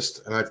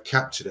focused, and I've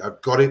captured it. I've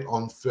got it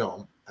on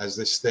film as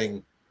this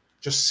thing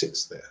just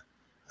sits there.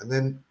 And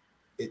then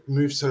it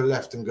moves to the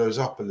left and goes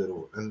up a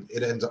little, and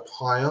it ends up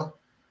higher,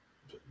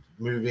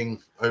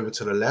 moving over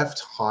to the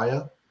left,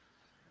 higher,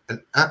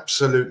 and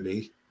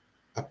absolutely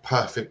a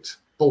perfect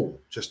ball,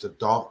 just a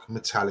dark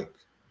metallic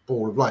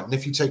ball of light. And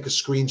if you take a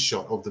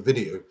screenshot of the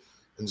video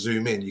and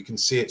zoom in, you can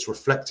see it's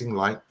reflecting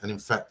light. And in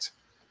fact,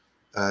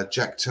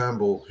 Jack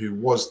Turnbull, who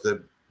was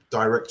the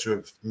director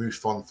of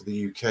MUFON for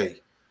the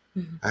UK,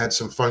 I had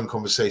some phone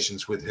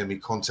conversations with him. He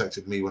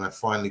contacted me when I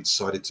finally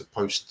decided to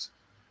post,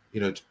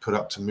 to put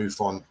up to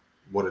MUFON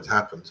what had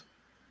happened.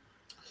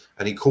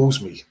 And he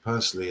calls me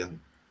personally, and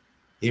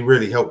he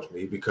really helped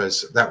me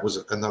because that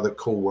was another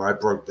call where I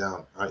broke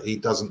down. He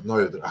doesn't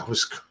know that I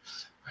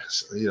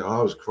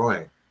was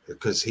crying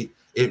because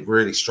it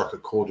really struck a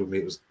chord with me.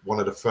 It was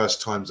one of the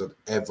first times I'd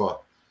ever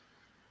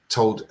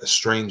told a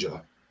stranger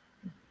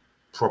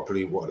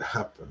properly what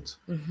happened.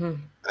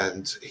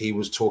 And he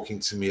was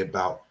talking to me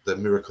about the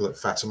miracle at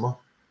Fatima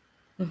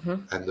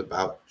and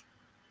about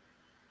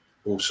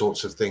all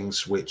sorts of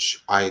things,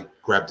 which I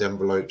grabbed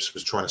envelopes,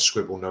 was trying to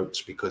scribble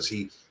notes because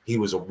he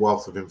was a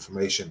wealth of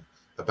information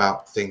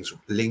about things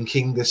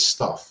linking this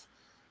stuff.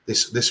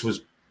 This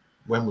was,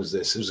 when was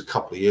this? It was a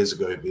couple of years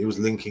ago, but he was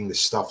linking this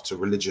stuff to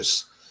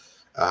religious,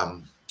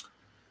 how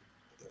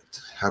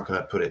can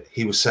I put it?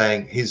 He was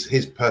saying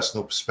his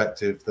personal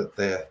perspective that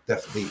they're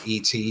definitely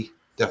ET,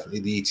 definitely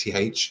the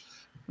ETH,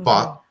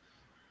 but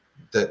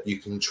that you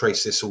can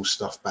trace this all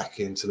stuff back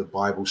into the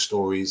Bible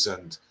stories.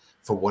 And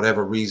for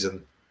whatever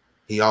reason,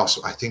 he asked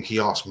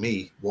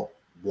me,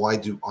 why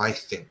do I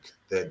think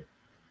they're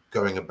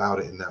going about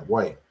it in that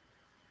way?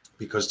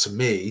 Because to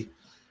me,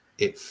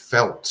 it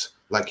felt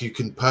like I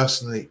could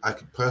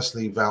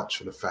personally vouch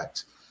for the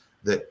fact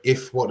that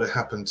if what had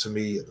happened to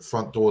me at the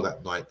front door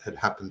that night had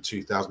happened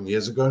 2,000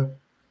 years ago,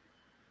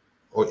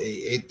 or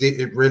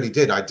it really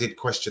did. I did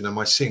question, am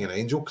I seeing an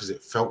angel? Because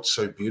it felt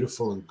so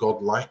beautiful and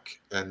godlike.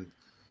 And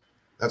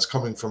that's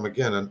coming from,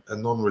 again, a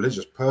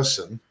non-religious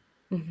person.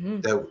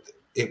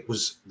 It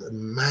was, the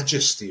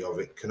majesty of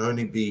it can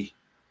only be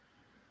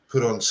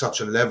put on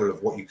such a level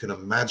of what you can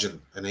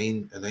imagine an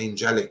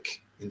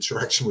angelic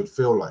interaction would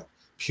feel like.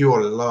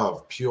 Pure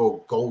love,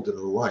 pure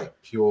golden light,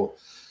 pure,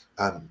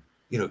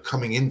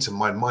 coming into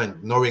my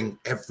mind, knowing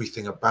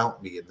everything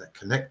about me and that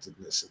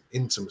connectedness and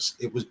intimacy.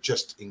 It was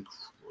just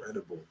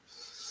incredible.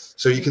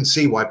 So you can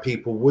see why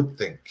people would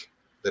think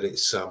that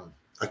it's,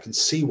 I can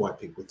see why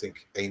people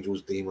think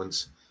angels,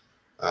 demons,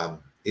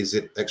 is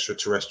it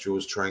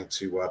extraterrestrials trying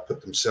to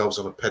put themselves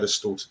on a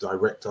pedestal to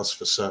direct us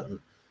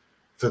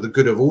for the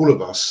good of all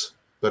of us,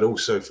 but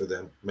also for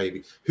them,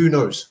 maybe. Who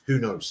knows?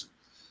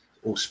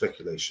 All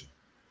speculation.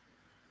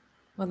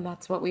 Well,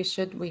 that's what we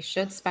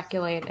should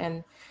speculate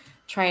and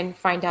try and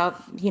find out,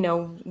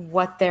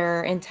 what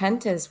their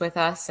intent is with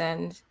us.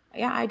 And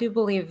yeah, I do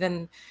believe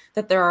in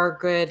that there are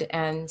good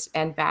and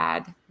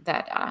bad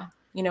that,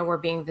 we're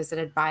being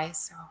visited by.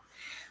 So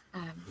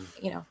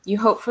You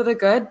hope for the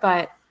good,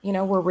 but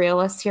we're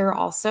realists here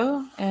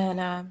also,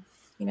 and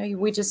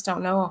we just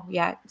don't know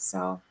yet.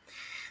 So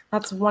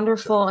that's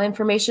wonderful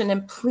information.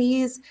 And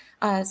please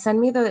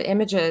send me the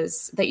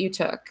images that you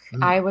took.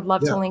 I would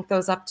love to link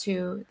those up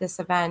to this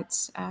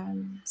event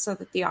so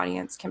that the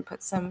audience can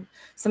put some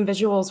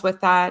visuals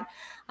with that.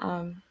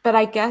 But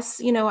I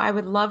guess, I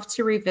would love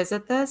to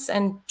revisit this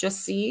and just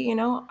see,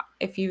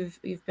 if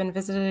you've been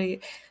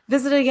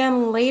visit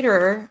again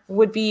later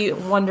would be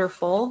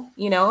wonderful,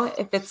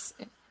 if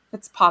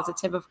it's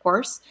positive, of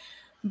course.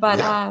 But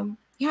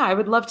yeah, I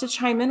would love to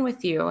chime in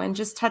with you and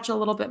just touch a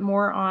little bit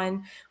more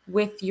on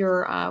with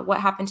your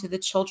what happened to the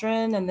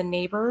children and the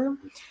neighbor.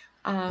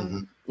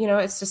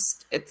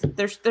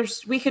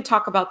 There's we could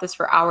talk about this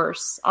for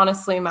hours,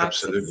 honestly,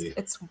 Max. Absolutely.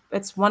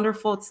 It's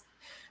wonderful.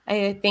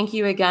 I thank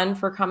you again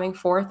for coming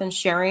forth and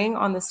sharing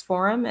on this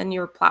forum and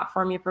your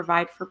platform you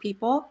provide for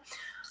people.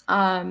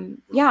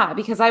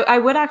 Because I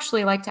would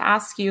actually like to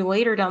ask you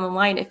later down the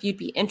line if you'd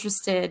be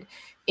interested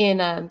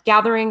in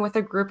gathering with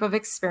a group of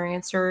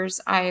experiencers.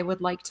 I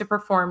would like to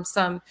perform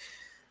some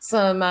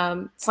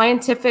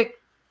scientific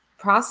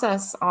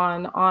process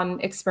on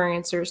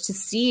experiencers to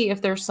see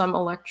if there's some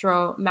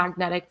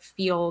electromagnetic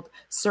field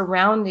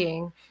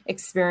surrounding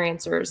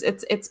experiencers.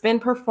 It's been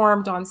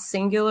performed on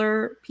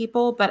singular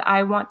people, but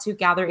I want to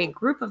gather a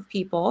group of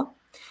people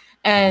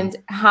and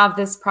have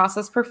this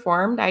process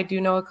performed. I do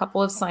know a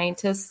couple of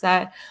scientists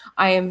that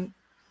I am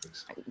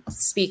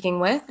speaking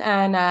with,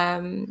 and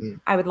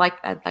I'd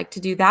like to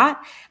do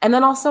that. And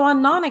then also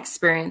on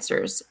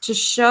non-experiencers to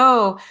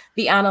show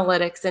the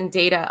analytics and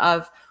data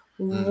of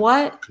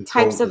what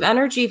types of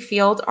energy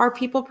field are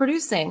people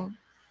producing.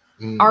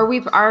 Are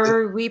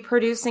we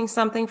producing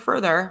something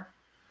further?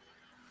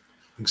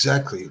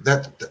 Exactly.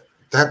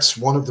 That's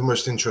one of the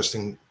most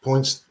interesting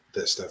points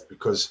there, Steph,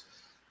 because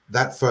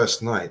that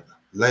first night,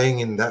 laying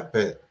in that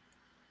bed,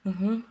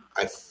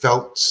 I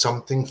felt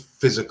something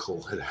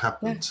physical had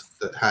happened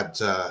that had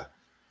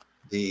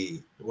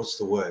it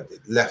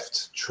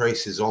left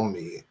traces on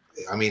me.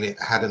 I mean, it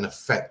had an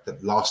effect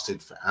that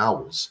lasted for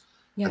hours.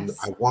 Yes. And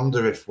I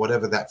wonder if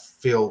whatever that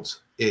field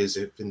is,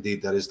 if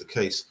indeed that is the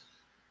case,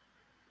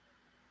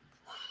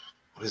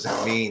 what does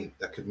that mean?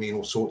 That could mean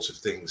all sorts of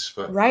things.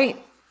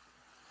 Right.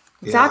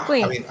 Exactly.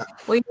 Yeah, I mean,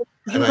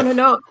 you want to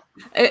know,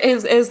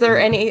 is there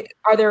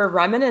are there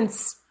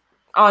remnants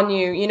on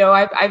you?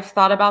 I've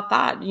thought about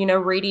that,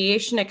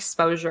 radiation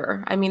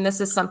exposure. I mean,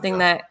 this is something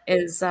that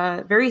is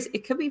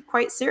it could be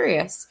quite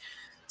serious.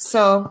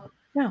 So,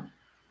 yeah.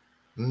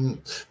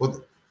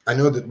 Well, I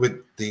know that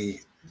with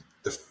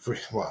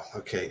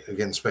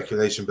again,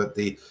 speculation, but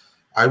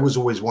I was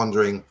always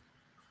wondering,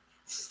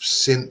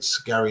 since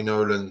Gary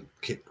Nolan,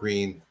 Kit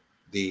Green,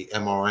 the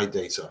MRI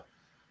data,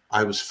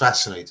 I was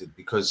fascinated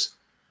because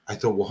I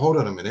thought, well, hold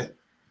on a minute,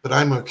 but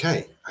I'm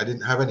okay. I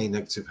didn't have any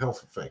negative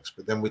health effects.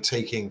 But then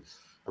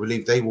I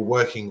believe they were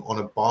working on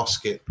a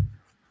basket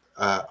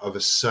of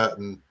a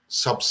certain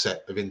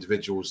subset of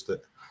individuals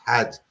that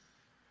had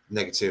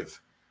negative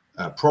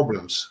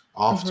problems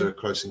after a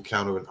close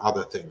encounter and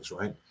other things,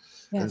 right?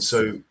 Yes. And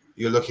so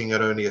you're looking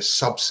at only a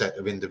subset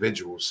of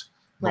individuals,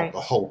 not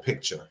the whole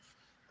picture.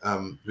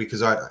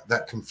 Because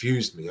that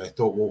confused me. I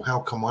thought, well,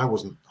 how come I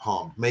wasn't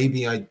harmed?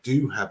 Maybe I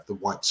do have the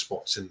white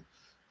spots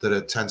that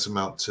are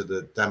tantamount to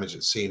the damage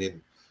that's seen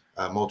in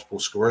multiple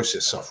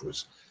sclerosis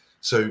sufferers.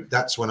 So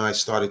that's when I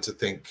started to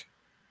think,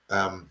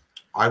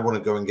 I want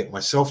to go and get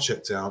myself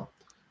checked out.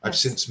 I've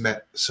since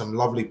met some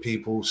lovely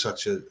people,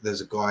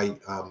 there's a guy,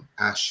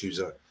 Ash, who's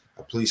a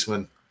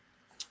policeman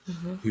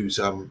who's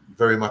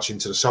very much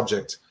into the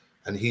subject,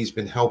 and he's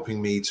been helping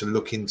me to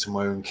look into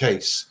my own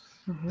case.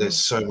 There's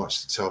so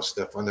much to tell,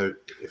 Steph. I know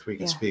if we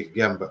can speak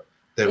again, but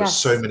there are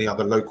so many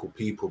other local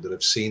people that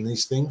have seen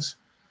these things.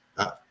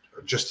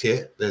 Just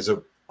here, there's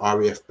a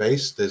RAF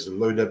base. There's a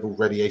low-level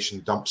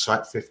radiation dump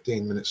site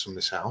 15 minutes from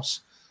this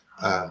house.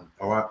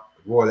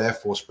 Royal Air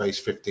Force Base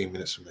 15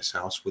 minutes from this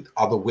house with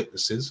other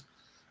witnesses.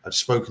 I've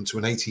spoken to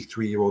an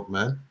 83-year-old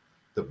man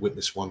that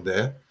witnessed one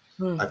there.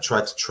 I've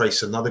tried to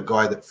trace another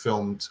guy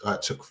that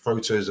took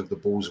photos of the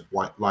balls of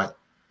white light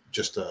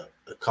just a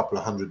couple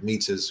of hundred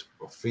meters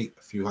or feet,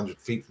 a few hundred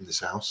feet from this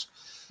house.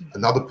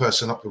 Another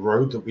person up the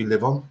road that we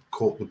live on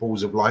caught the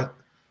balls of light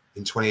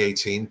in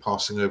 2018,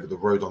 passing over the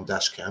road on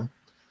dash cam.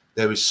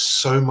 There is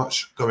so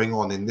much going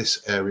on in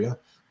this area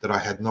that I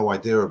had no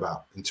idea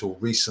about until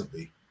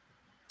recently.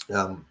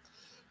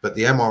 But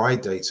the MRI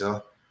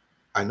data,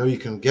 I know you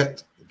can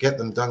get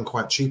them done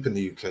quite cheap in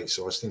the UK.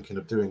 So I was thinking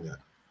of doing that.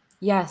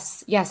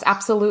 Yes,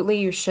 absolutely.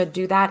 You should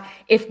do that.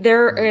 If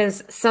there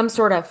is some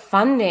sort of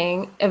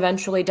funding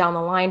eventually down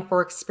the line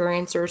for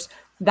experiencers,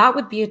 that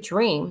would be a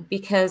dream,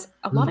 because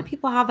a lot of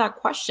people have that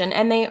question,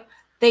 and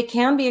they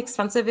can be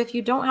expensive if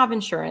you don't have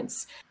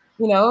insurance,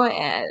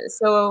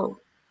 so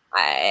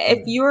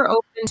if you are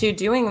open to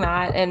doing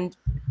that and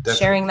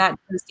sharing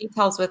those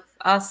details with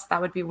us,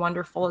 that would be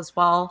wonderful as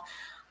well.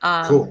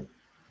 Cool.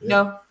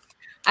 Yeah.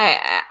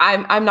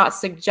 I'm not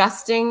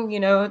suggesting,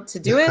 to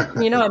do it.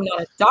 I'm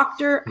not a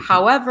doctor.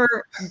 However,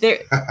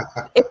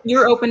 if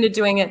you're open to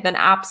doing it, then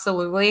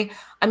absolutely.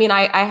 I mean,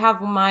 I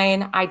have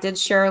mine. I did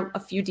share a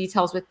few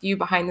details with you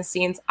behind the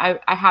scenes. I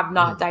have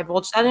not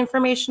divulged that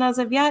information as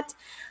of yet.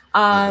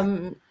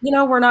 We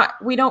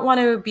don't want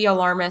to be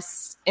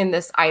alarmists in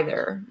this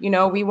either.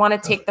 We want to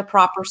take the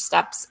proper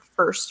steps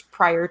first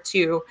prior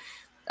to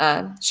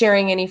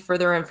sharing any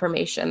further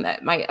information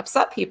that might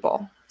upset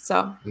people.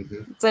 So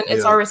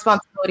it's our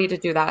responsibility to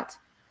do that.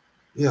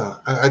 Yeah,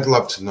 I'd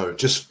love to know,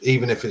 just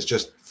even if it's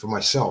just for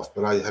myself,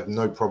 but I have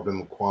no problem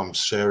with qualms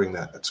sharing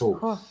that at all.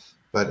 Cool.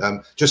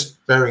 But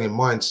just bearing in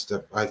mind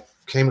that I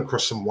came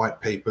across some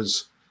white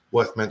papers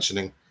worth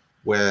mentioning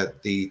where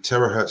the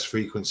terahertz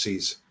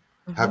frequencies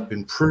have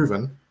been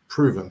proven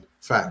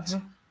fact,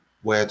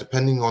 where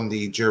depending on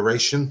the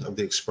duration of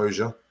the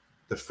exposure,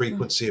 the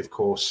frequency, of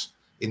course,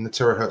 in the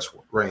terahertz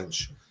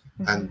range,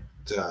 and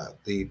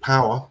the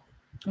power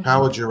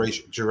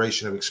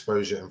duration of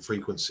exposure and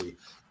frequency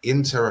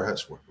in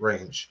terahertz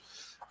range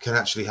can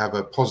actually have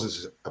a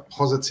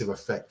positive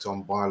effect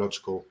on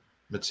biological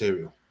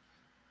material.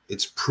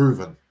 It's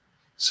proven.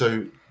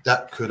 So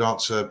that could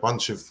answer a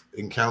bunch of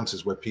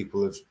encounters where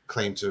people have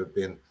claimed to have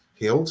been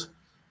healed.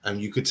 And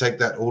you could take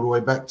that all the way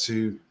back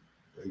to,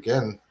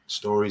 again,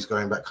 stories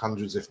going back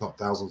hundreds, if not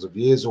thousands of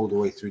years, all the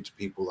way through to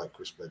people like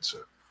Chris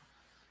Bledsoe.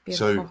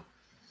 Beautiful. So,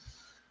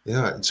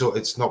 yeah, so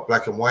it's not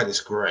black and white, it's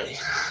gray.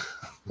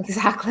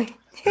 Exactly.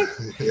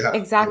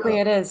 Exactly.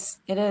 It is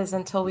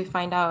until we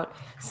find out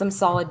some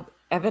solid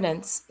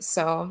evidence.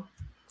 So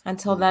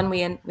until then,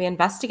 we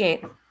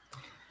investigate.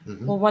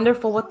 Well,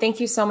 wonderful. Well, thank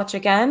you so much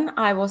again.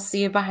 I will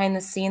see you behind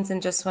the scenes in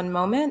just one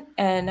moment.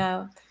 And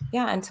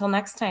until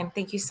next time,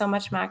 thank you so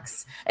much,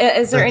 Max.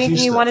 Is there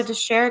anything you wanted to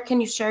share? Can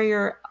you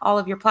share all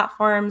of your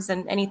platforms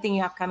and anything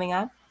you have coming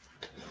up?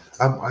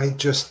 I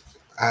just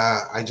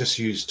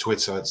use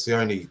Twitter. It's the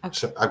only.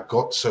 So I've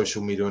got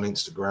social media on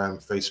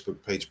Instagram, Facebook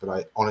page, but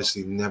I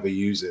honestly never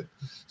use it.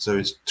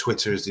 So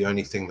Twitter is the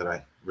only thing that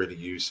I really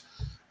use,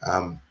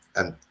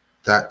 and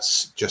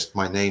that's just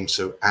my name.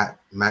 So at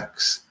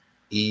Max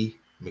E.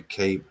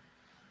 McCabe.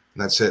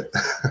 And that's it.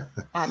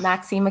 At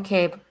Max E.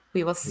 McCabe.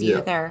 We will see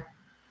you there.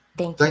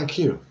 Thank you. Thank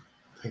you.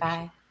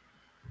 Bye.